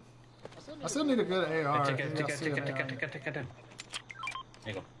 I still need a good AR. Take I it, think take I it, see take an it, take AR. it, take it, take it. There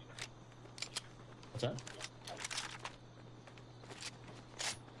you go. What's that?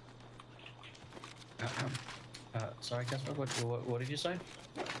 Sorry, Casper, what did you say?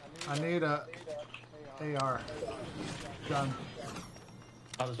 I need a AR gun,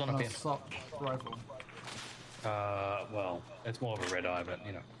 Oh, there's one an up here. assault rifle. Well, it's more of a red eye, but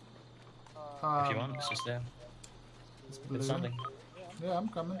you know, if you want, it's just there. It's blue. It's something. Yeah, I'm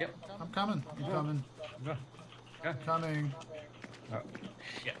coming. Yep. I'm coming. I'm coming. Go. Go. Coming. Oh.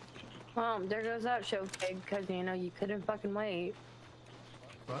 Yeah. Well, there goes that show pig, because, you know, you couldn't fucking wait.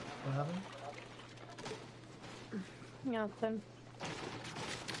 What? What happened? Nothing.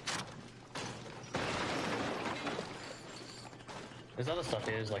 There's other stuff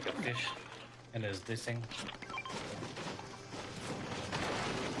here. There's like a fish, and there's this thing.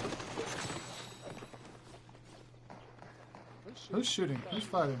 Who's shooting? Who's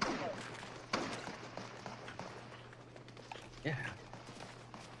fighting? Yeah.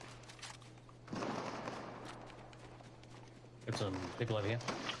 over here.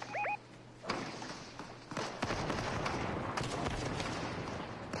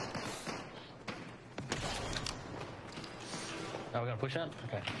 Oh, we're gonna push that?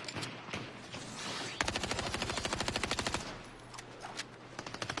 Okay.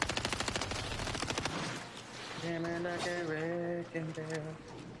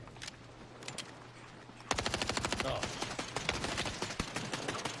 Oh.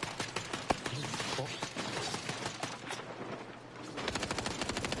 Cool.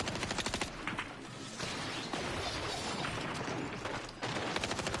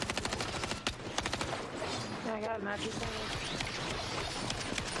 Yeah, I got a mattress in it.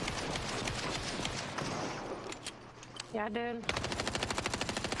 Yeah, dude.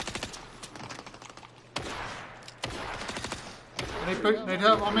 Need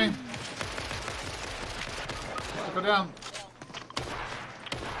help on me. Go down.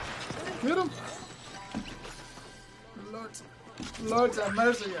 Get him. Lord have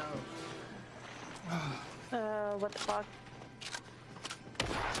mercy, yo. What the fuck?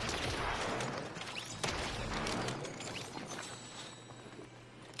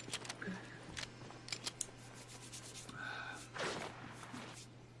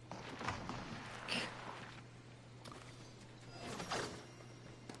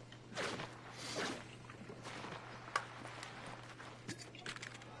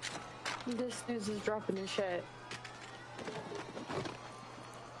 This news is dropping his shit.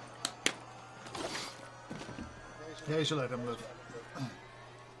 Yeah, you should let him live.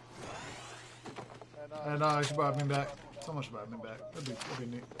 And he should buy me back. Someone should buy me back. That'd be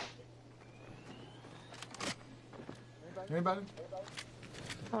neat. Anybody?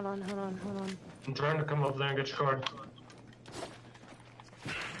 Hold on. I'm trying to come over there and get your card.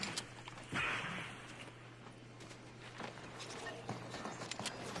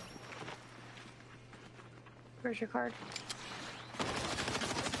 Where's your card?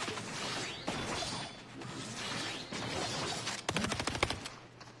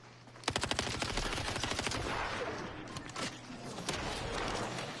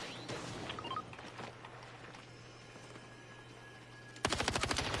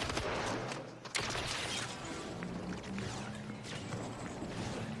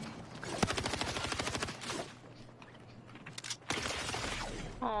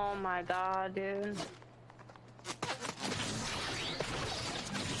 Oh my god, dude.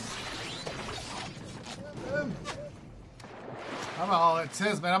 I'm all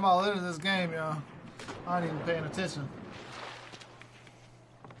intense, man. I'm all into this game, yo. I ain't even paying attention.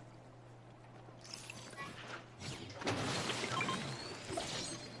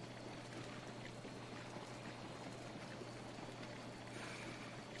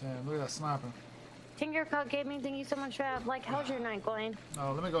 Damn, look at that sniper. Tinkercut Gaming, thank you so much for that. Like, how's your night going?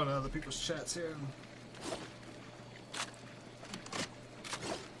 Oh, let me go to other people's chats here.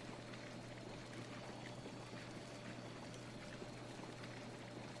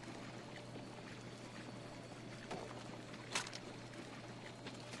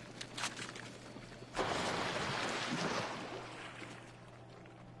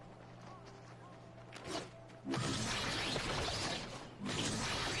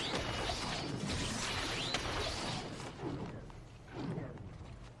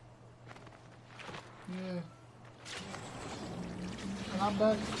 Yeah. I'm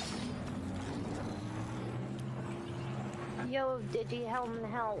back. Yo, Digi, how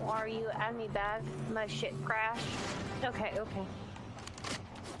are you? Add me back. My shit crashed. Okay.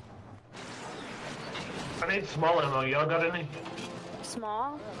 I need small ammo. Y'all got any?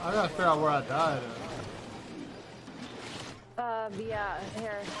 Small? I gotta figure out where I died at. Yeah,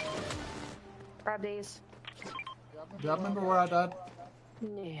 here. Grab these. Do y'all remember where I died?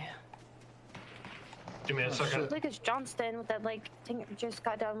 Yeah. Give me a second. shit. Lucas Johnston with that, like, just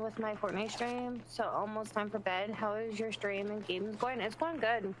got done with my Fortnite stream, so almost time for bed. How is your stream and games going? It's going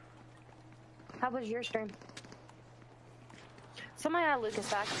good. How was your stream? Somebody add Lucas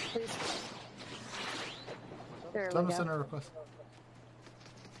back, please. There Let we me send go. a request.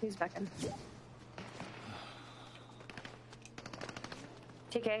 He's back in.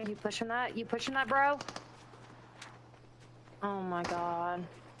 TK, you pushing that? You pushing that, bro? Oh my god.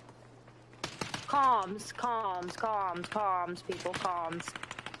 Comms, people, comms.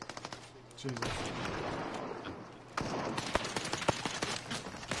 Jesus.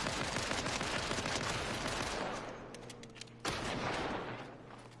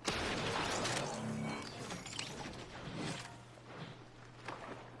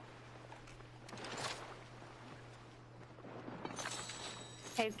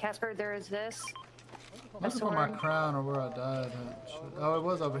 Hey, Casper, there is this. I'm looking for my crown or where I died at. Shit. Oh, it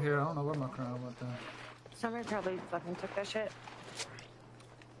was over here. I don't know where my crown went then. Somebody probably fucking took that shit.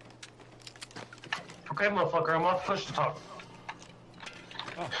 Okay, motherfucker, I'm off push to talk.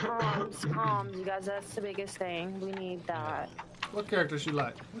 Comms, you guys, that's the biggest thing. We need that. What characters you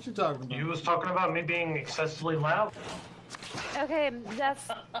like? What you talking about? You was talking about me being excessively loud. Okay, that's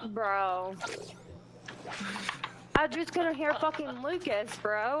bro. I just couldn't hear fucking Lucas,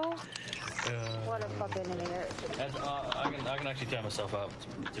 bro. What a fucking idiot. I can actually turn myself up,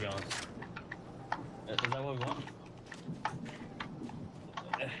 to be honest. Is that what we want?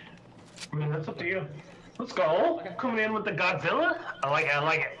 I mean, that's up to you. Let's go. Coming in with the Godzilla. I like it. I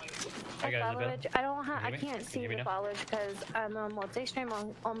like it. Hi guys, Followage, I don't have. I Can you hear me? can't see Can you the hear me now? followage because I'm on multi-stream.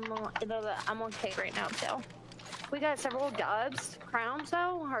 I'm on K right now, so we got several dubs. Crowns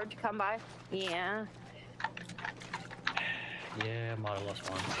though, hard to come by. Yeah. Yeah, might have lost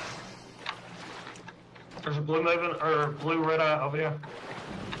one. There's a blue moving or blue red eye over here.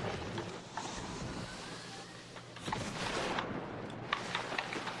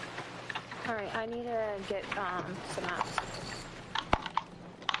 All right, I need to get some maps.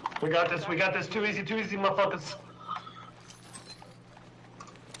 We got this. We got this. Too easy, motherfuckers.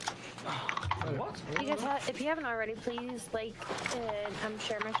 What? You guys, if you haven't already, please like and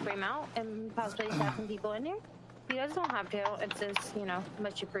share my stream out and possibly have some people in there. You guys don't have to. It's just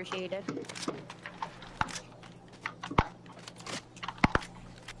much appreciated.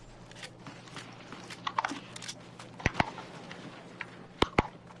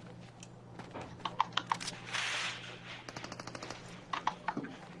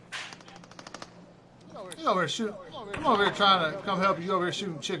 You over here shooting. I'm over here trying to come help you. You over here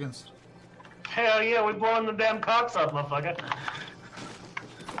shooting chickens. Hell yeah, we blowing the damn cocks up, motherfucker.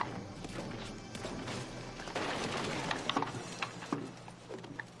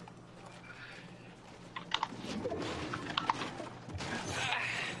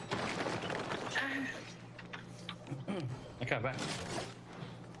 Okay, back.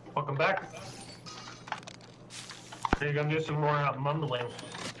 Welcome back. Are you gonna do some more mumbling?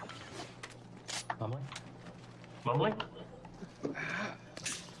 Mumbling? Mumbling?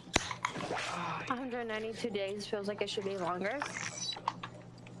 192 days feels like it should be longer.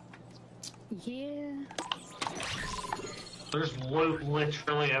 Yeah. There's loot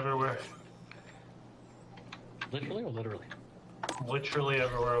literally everywhere. Literally or literally? Literally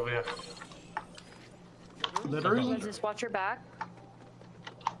everywhere over here. Literally? Just watch your back.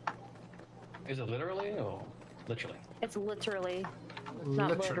 Is it literally or literally? It's literally,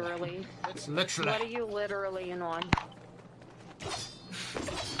 not literally. It's literally. What are you literally in on?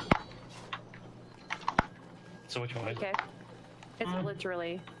 So which one is Okay. it? It's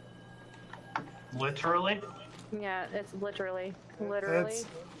literally. Literally? Yeah, it's literally. Literally.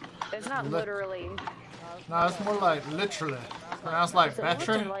 It's not lit- literally. No, it's more like literally. Pronounced like Is it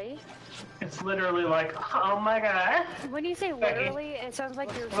battery. literally? It's literally like, oh my god. When you say literally, it sounds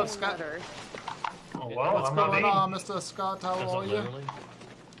like you're Well, saying Scott- litter. Oh, well, What's I'm not going me. on, Mr. Scott? How Is are it you? literally?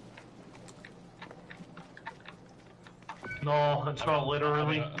 No, it's not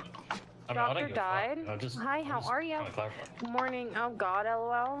literally. I don't Doctor give a fuck. died. I just- Hi, I'm how just are you? trying to clarify. Morning. Oh God,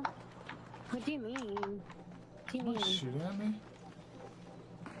 LOL. What do you mean? What do you Someone's mean? shooting at me.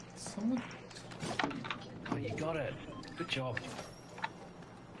 Someone. Oh, you got it. Good job.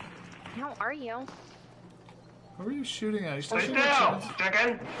 How are you? Who are you shooting at? You still Stay shooting at down, chickens?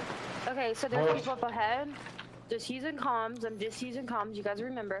 chicken. Okay, so there's Boy. people up ahead. Just using comms. I'm just using comms. You guys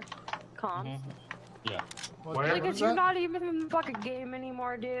remember comms? Yeah. What, Where? what Because is you're that? not even in the fucking game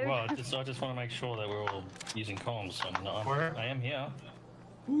anymore, dude. Well, I just want to make sure that we're all using comms, and Where? I am here.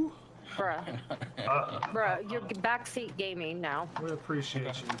 Ooh, Bruh. Bruh, you're backseat gaming now. we appreciate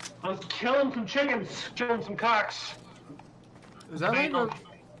you. I'm killing some chickens, killing some cocks. Is that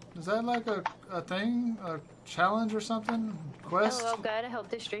like a thing? A challenge or something? Quest? Hello, good. I hope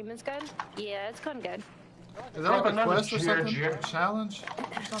this stream is good. Yeah, it's going good. Is that like a Another quest or cheer, something? cheer. A challenge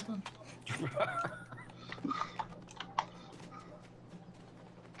or something?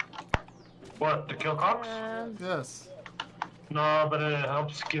 What, to kill cocks? Yes. No, but it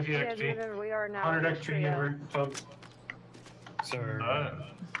helps give you You guys XP. remember we are now 100 in XP trio. every folks. So,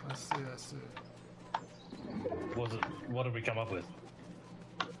 I see, I see. what did we come up with?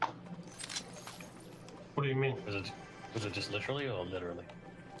 What do you mean? Was it just literally or literally?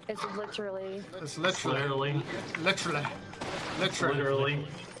 It's literally. It's literally. Literally. Literally. Literally.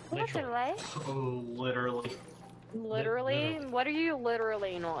 Literally? Literally. Literally? What are you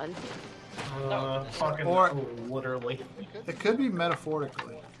literally on? Fucking Or- literally. It could be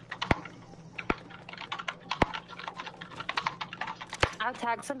metaphorically. I'll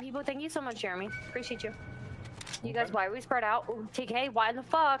tag some people. Thank you so much, Jeremy. Appreciate you. You guys, why are we spread out? TK, why the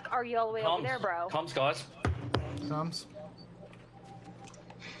fuck are you all the way over there, bro? Comms, guys. Comes.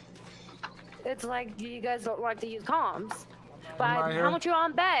 it's like you guys don't like to use comms. But right here. how much you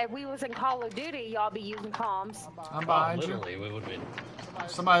on bet? We was in Call of Duty, y'all be using comms. I'm Oh, behind you. literally, we would be.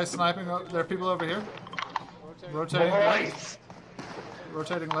 Somebody's sniping. There are people over here. Rotating left. Boys!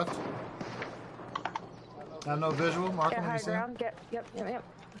 Rotating left. I have no visual. Mark Get when high you see him. ground. Get, yep.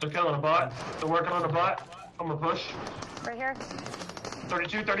 They're killing a bot. They're working on a bot. I'm gonna push. Right here.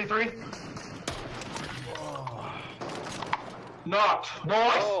 32, 33. Knocked.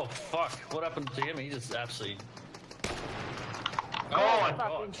 Nice! Oh, fuck. What happened to him? He just absolutely... Oh, my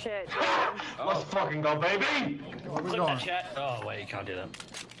Fucking God. shit. Let's fucking go, baby! Where we Click going? that chat. Oh, wait, you can't do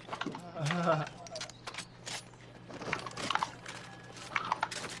that.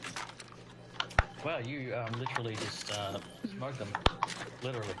 Wow, you literally just smoked them.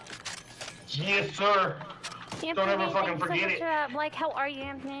 Literally. Yes, sir. Anthony, Don't ever thank fucking you so forget much it. for that. Like, how are you,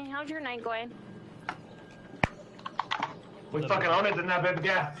 Anthony? How's your night going? We fucking own it, didn't that, baby?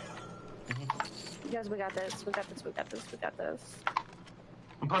 Yeah. Guys, we got this. We got this. We got this. We got this.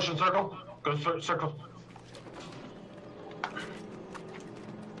 I'm pushing circle. Go circle.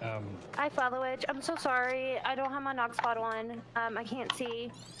 Hi, Followage. I'm so sorry. I don't have my knock spot on. I can't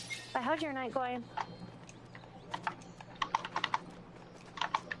see. But how's your night going?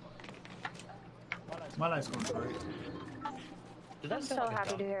 My night's going great. Did that I'm sound so like a happy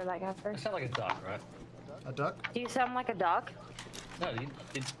duck? to hear that, Casper. That sound like a duck, right? A duck? Do you sound like a duck? No,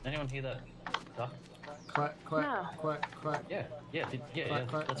 did anyone hear that duck? Quack, quack, No. quack, quack. Yeah, Quack,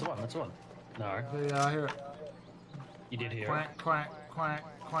 quack. that's the one. No, Yeah, I hear it. you did hear Quack, quack, quack,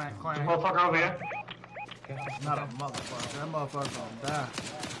 quack, quack. Motherfucker over here. Not a motherfucker. That motherfucker's gonna die.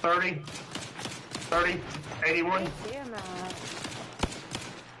 30. 81. Damn it.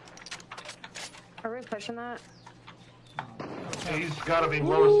 Are we pushing that? He's gotta be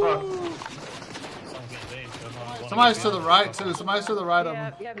low as fuck. Somebody's to the right too. Somebody's to the right of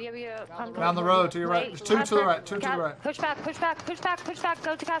him. Yep. I'm Down the going. road to your right. Wait, Two to the Casper, right. Two to the right. Push back. Go to Casper. Let's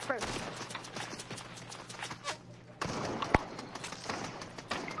go to Casper.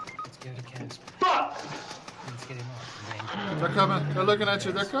 Fuck! Let's get him up. They're coming. They're looking at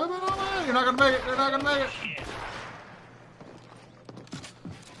you. They're coming on in. You're not gonna make it. You're not gonna make it.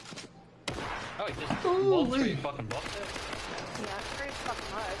 Oh, he just Ooh, walled through wee. your fucking box there? Yeah, it's pretty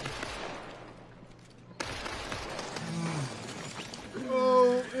fucking much.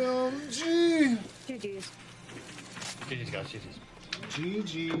 OMG. GG's. GG's, guys, GG's.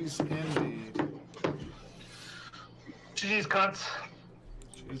 GG's indeed. GG's cunts.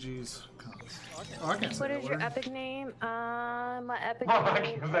 GG's. Oh, I can't say What that is your word. epic name? My epic Oh, I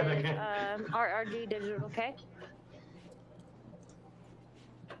name can't say that is again. RRD Digital, okay?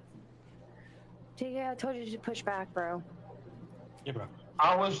 Yeah, I told you to push back, bro. Yeah, bro.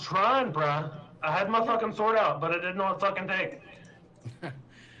 I was trying, bruh. I had my fucking sword out, but it didn't know what fucking take.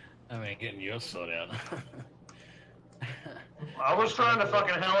 I mean, getting your sword out. I was trying to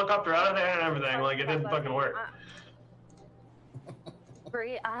fucking helicopter out of there and everything, like it didn't fucking work.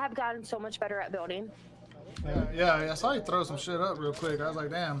 Bree, I have gotten so much better at building. Yeah, I saw you throw some shit up real quick. I was like,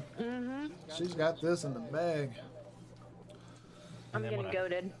 damn, Mm-hmm. she's got this in the bag. I'm then getting what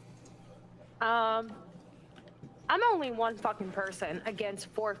goaded. I'm only one fucking person against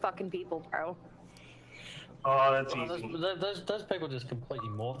 4 fucking people, bro. Oh, that's Oh, easy. those people just completely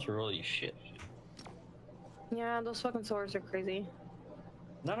morph through all your shit. Yeah, those fucking swords are crazy.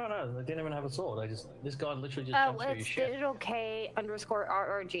 No, they didn't even have a sword. This guy literally just Oh, jumped through your it's shit. digital K _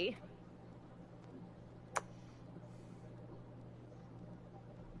 RRG.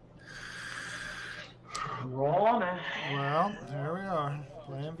 Roll on it. Well, here we are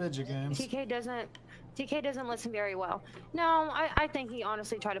playing video games. TK doesn't listen very well. No, I think he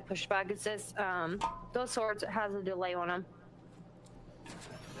honestly tried to push back. It's just those swords has a delay on them.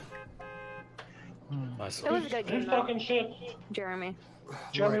 Nice. It was a good game Who's though, fucking shit? Jeremy.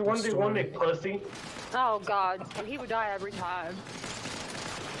 Jeremy, Like the 1v1 me, story. pussy. Oh god, he would die every time.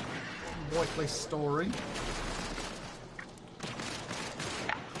 Likely story.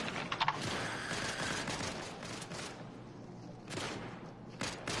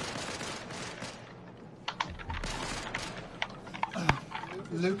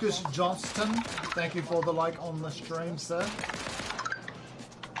 Lucas Johnston, thank you for the like on the stream, sir.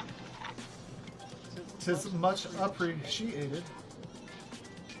 Tis much appreciated.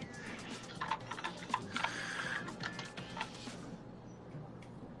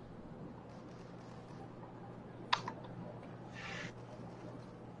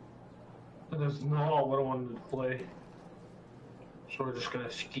 That's not what I wanted to play. So we're just gonna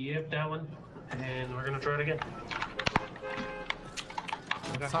skip that one, and we're gonna try it again.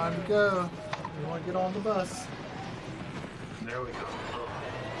 It's time to go. We want to get on the bus. There we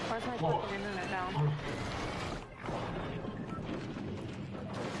go. Where's my fucking internet down?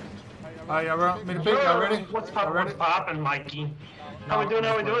 Alright, y'all want me to pick? Y'all ready? What's Y'all ready? poppin', Mikey? How we doing?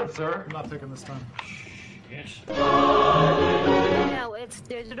 How we doing, sir? I'm not picking this time. Yes. No, it's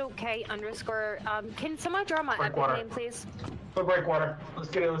digital K underscore. Can somebody draw my epic Breakwater. name, please? Put Breakwater. Let's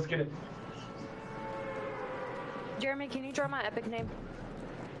get it. Let's get it. Jeremy, can you draw my epic name?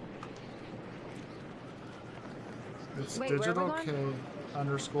 It's Wait, where are we digital going? K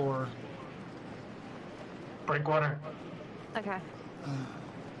underscore. Breakwater. Okay.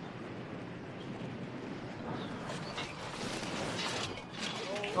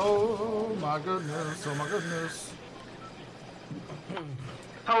 Oh my goodness! Oh my goodness!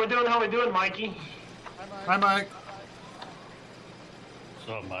 How we doing? How we doing, Mikey? Hi, Mike. What's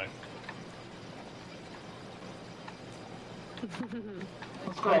up, Mike?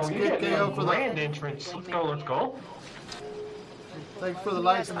 Let's go. Thanks, You get get KO a for the- grand entrance. Let's go. Let's go. Thank you for the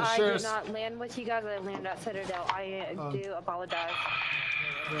likes and the I shares. did not land with you guys. I landed at Citadel. I do apologize.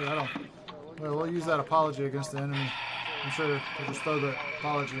 Yeah, I don't. Well, we'll use that apology against the enemy. I'm sure we'll just throw the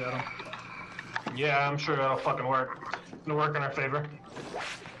apology at them. Yeah, I'm sure that'll fucking work. It'll work in our favor.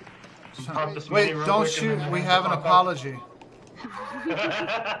 Pop this Wait, mini real don't quick and shoot. then- We have an apology.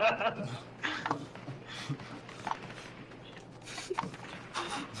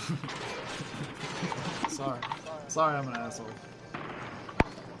 Sorry, I'm an asshole.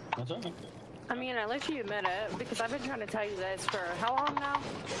 That's all right. I mean, at least you admit it, because I've been trying to tell you this for how long now?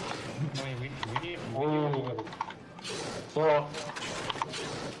 I mean, we need Well,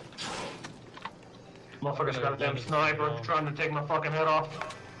 motherfucker's got a damn sniper trying to take my fucking head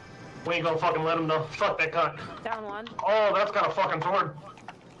off. We ain't gonna fucking let him know. Fuck that cunt. Down one. Oh, that's got a fucking sword.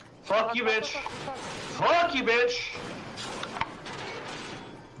 Fuck you, bitch. Fuck you, bitch.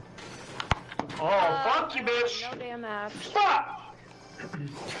 Oh, fuck you, bitch. No damn match. Stop.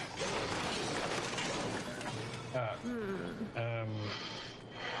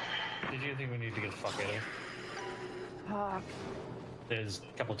 Did you think we need to get the fuck out of here? Fuck. There's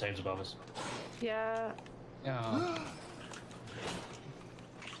a couple of teams above us. Yeah. Yeah.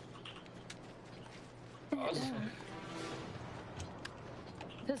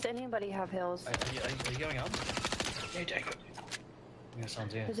 Does anybody have hills? Are you going up? Yeah, Jacob. Yeah,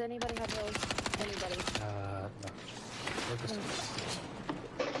 sounds yeah. Does anybody have hills? Anybody? No. Look this.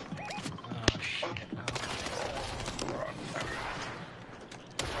 Oh shit. No.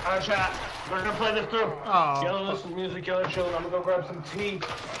 Alright, chat. We're gonna play this through. Oh. Yellow listen to music, yellow chilling. I'm gonna go grab some tea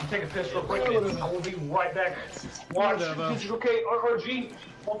and take a piss real quick. And I will be right back. Watch Whatever. Digital K RRG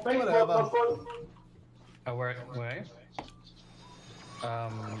on Facebook. Whatever. Oh, where are you?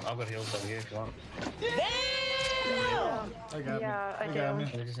 I've got heals over here if you want. I got Yeah, me. I You got do.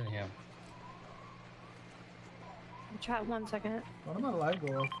 me. They're just in here. Chat 1 second. Why did my light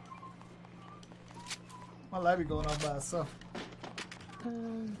go off? My light be going off by itself.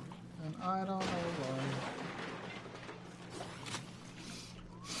 And I don't know why.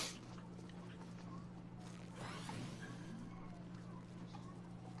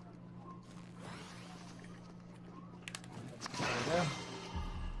 There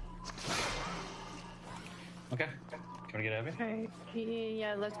Okay. Can we get over here? Alright.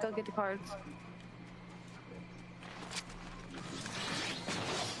 Yeah, let's go get the cards.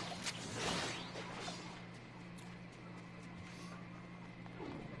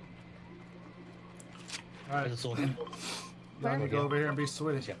 Alright, There's a sword. y'all need to go over here and be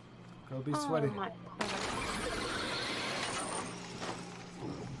sweaty. Yeah. Go be sweaty. Oh my.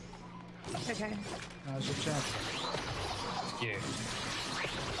 Okay. Now's your chance. It's you.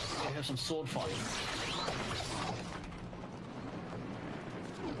 We have some sword fighting.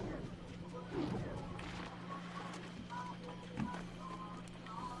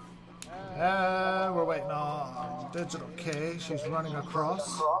 We're waiting on Digital K. She's running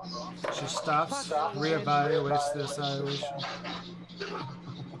across. She stops, reevaluates the evaluation.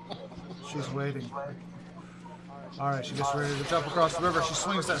 She's waiting. Alright, she gets ready to jump across the river. She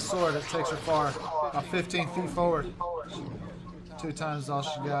swings that sword. It takes her far, about 15 feet forward. 2 times all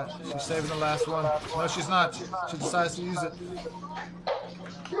she got. She's saving the last one. No, she's not. She decides to use it.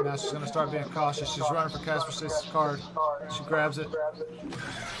 Now she's going to start being cautious. She's running for Casper Stace's card. She grabs it.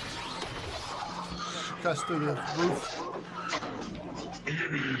 Cuts through the roof.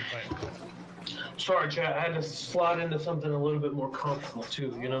 Sorry, chat. I had to slide into something a little bit more comfortable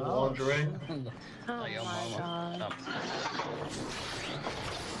too. You know, the lingerie. Oh Yo, my mama.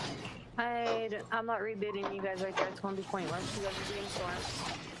 god. I'm not rebooting you guys right there. It's going to be pointless. You guys are being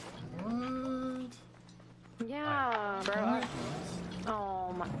stormed. What? Yeah, bro.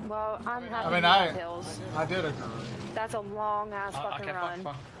 Oh my. Well, I'm happy I mean, with hills. I did agree. That's a long ass fucking Okay, run.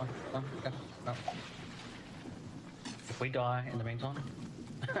 fuck. No. If we die in the meantime,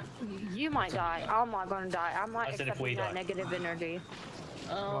 You might die. I'm not gonna die. I'm not I said if we accepting that die. negative energy.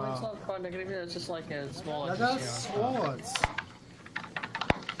 oh, it's not quite negative. It's just like a small. I got swords.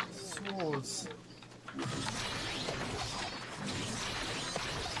 Swords.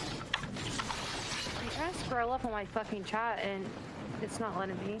 I'm trying to scroll up on my fucking chat and it's not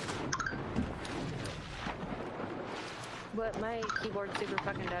letting me. But my keyboard's super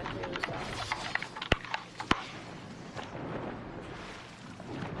fucking dead too, so.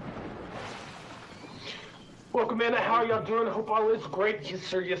 Welcome in. How are y'all doing? Hope all is great. Yes,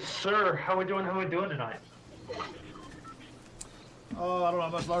 sir. Yes, sir. How we doing? Tonight? Oh, I don't know how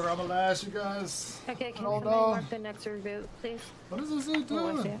much longer I'm gonna last, you guys. Okay, can Oh, somebody no. mark the next reboot, please? What is this thing Oh,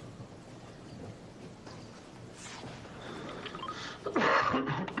 I see doing? it.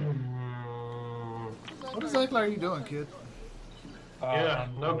 What exactly are you doing, kid? Yeah,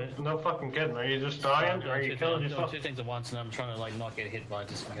 no fucking kidding. Are you just dying? Are you killing I'm doing yourself? 2 things at once, and I'm trying to like not get hit by it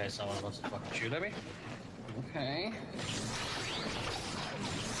just in case someone wants to fucking shoot at me. Okay.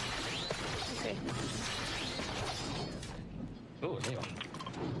 Okay. Oh, there you go.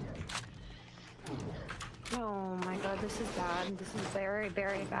 Oh my god, this is bad. This is very,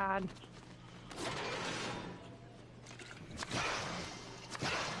 very bad.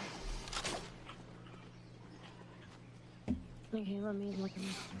 Okay, let me look at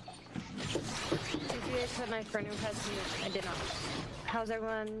this. Did you guys put my friend request? I did not. How's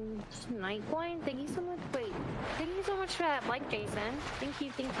everyone's night going? Thank you so much. Wait, thank you so much for that like, Jason. Thank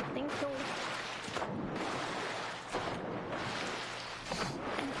you.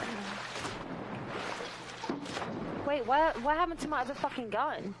 Wait, what happened to my other fucking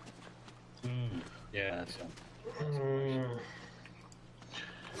gun? Yeah, that's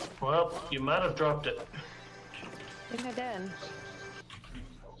Well, you might have dropped it. I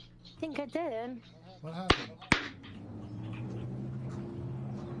think I did. What happened?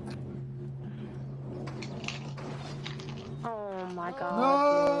 Oh my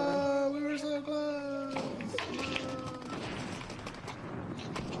god. No, we were so close.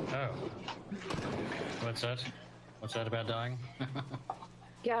 Oh. What's that? What's that about dying? Dude.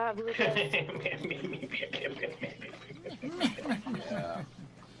 Yeah, Lucas.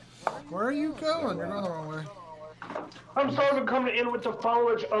 Where are you going? You're going the wrong way. I'm sorry for coming in with the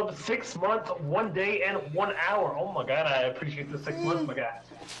followage of 6 months, 1 day, and 1 hour. Oh my god, I appreciate the 6 months, my guy.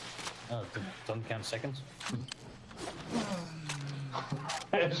 Oh, it doesn't count seconds.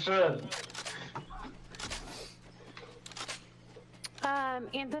 It should.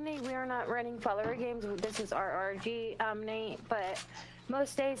 Anthony, we are not running follower games. This is RRG, Nate, but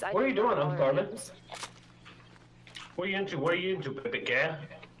most days I What are you do doing? I'm follower starving. games. What are you into, baby guy?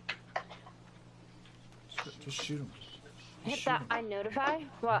 Just shoot him. Hit that I notify,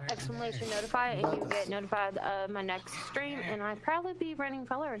 well, exclamation notify, and you get notified of my next stream, and I'll probably be running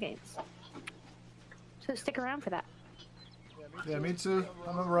follower games. So stick around for that. Yeah, me too.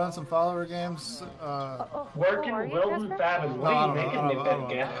 I'm gonna run some follower games. Working, are you, welding, Jasper? fabbing. What I are don't you know, making, I me, don't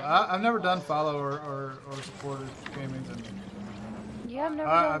baby know. guy? I've never done follow or supported gaming. You have never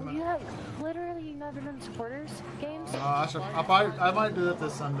done, you have literally never done supporters games? I might do that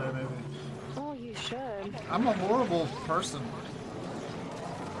this Sunday maybe. Oh, you should. I'm a horrible person.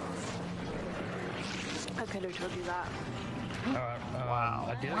 I could have told you that. Alright, Wow.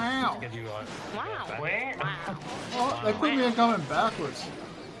 I did Wow. get you Wow. back. Wow. Oh, they put me in coming backwards.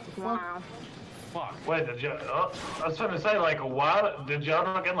 Wow. Fuck. Wait, did you? Oh, I was trying to say, like, wow, did y'all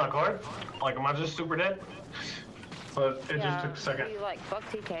not get my card? Like, am I just super dead? But it just took a second. You like fuck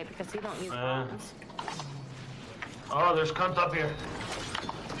TK because you don't use Uh. bombs. Oh, there's cunts up here.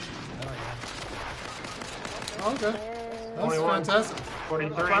 Okay, that's 21. fantastic.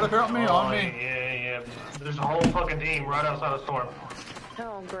 43. Try to help me, on me. Yeah. There's a whole fucking team right outside of Storm.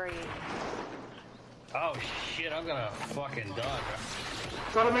 Oh, great. Oh shit, I'm gonna fucking die,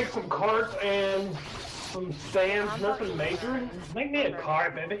 bro. Gotta make some carts and some stands, nothing major. Make me a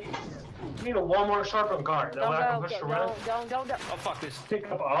cart, baby. I need a Walmart sharpened cart. That way I can push it around. Don't. Oh fuck this. Pick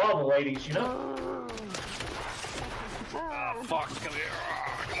up all the ladies, you know? Ah, fuck, come here.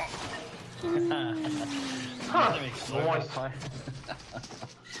 Come on. Huh. Let me Nice.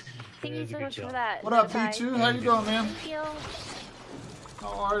 Thank you so Good much job. for that. What up, Notify. Pichu? How you doing, man? Thank you.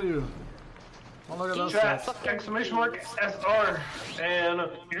 How are you? Oh, look at those Chat, stats. exclamation mark SR, and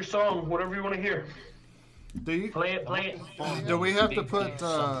your song, whatever you want to hear. Play it. Do we have to put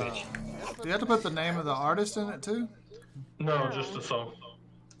Son of a bitch. do you have to put the name of the artist in it too? No, just the song.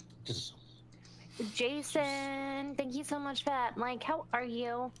 Just Jason, thank you so much for that. Like, how are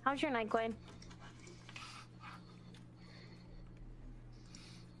you? How's your night going?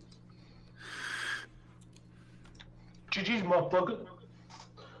 GG's, motherfucker.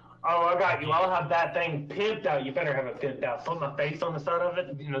 Oh, I got you. I'll have that thing pimped out. You better have it pimped out. Put my face on the side of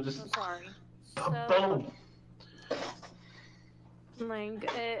it. You know, just I'm sorry. boom. Like,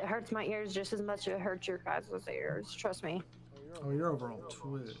 it hurts my ears just as much as it hurts your guys' ears. Trust me. Oh, you're over on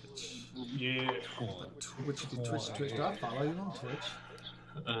Twitch. Yeah. Twitch. Do I follow you on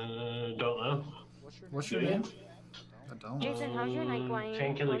Twitch? Don't know. What's your name? I don't. Jason, how's your night going?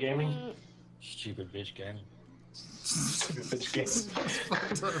 Painkiller Gaming. Stupid bitch game. Bitch game.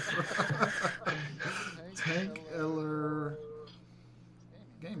 Tank Eller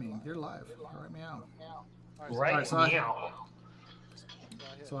Gaming. You're live. Right meow. Right so meow.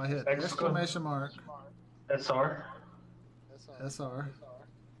 So I hit exclamation mark SR. SR.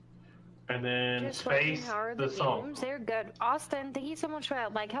 And then Just looking, space how are the song. games? They're good. Austin, thank you so much for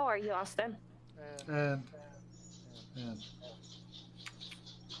that. Like, how are you, Austin? And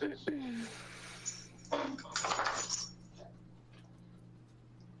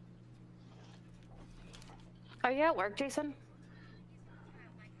Are you at work, Jason?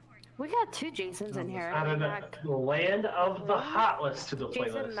 We got two Jasons in here. Out of the land of the hot list to the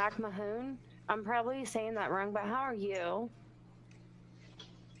Jason playlist. McMahon. I'm probably saying that wrong, but how are you?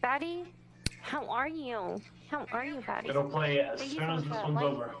 Fatty? How are you? How are you, Fatty? It'll play as Thank you soon so as much this for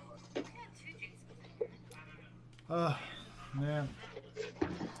one's that. over. Man.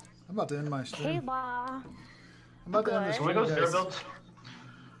 I'm about to end my stream. Kayla. I'm about to end this Can we stream, go guys. zero builds?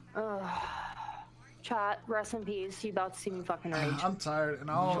 Chat, rest in peace. You about to see me fucking rage. I'm tired, and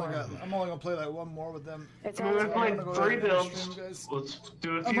I'm only gonna play like one more with them. It's We're gonna play I'm gonna go 3 ahead and end the builds. stream, guys. Let's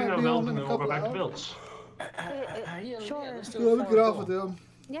do a I few might no be builds on and in then a we'll go couple back to hours. builds. Sure. So let me get off with them.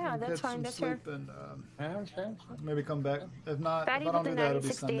 Yeah, and that's get fine. some That's fair. sleep and maybe come back. If not, Fatty if I don't with do the that, it'll be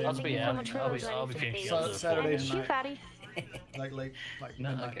 96 Sunday. days. I'll Thank be you so out. much for I'll those be 96 finishing days. up the Saturday And you, night. Fatty. like No,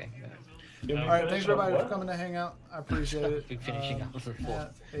 midnight. okay. Did we All right, finish thanks on everybody what? for coming to hang out. I appreciate it. Be finishing up the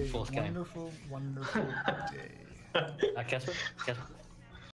Have a fourth game. wonderful, wonderful day. Casper? Casper?